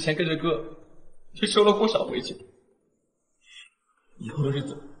之前跟着哥也收了不少回去，以后的日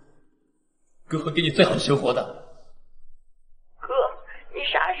子，哥会给你最好的生活的。哥，你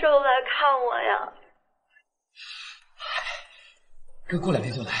啥时候来看我呀？哥过2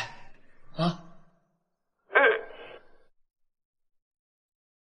天就来，啊？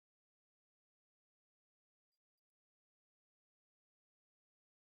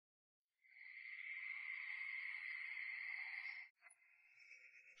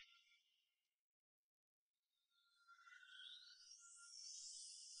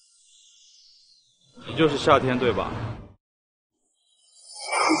你就是夏天对吧？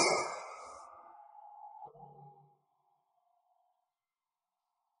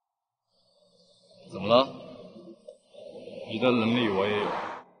怎么了？你的能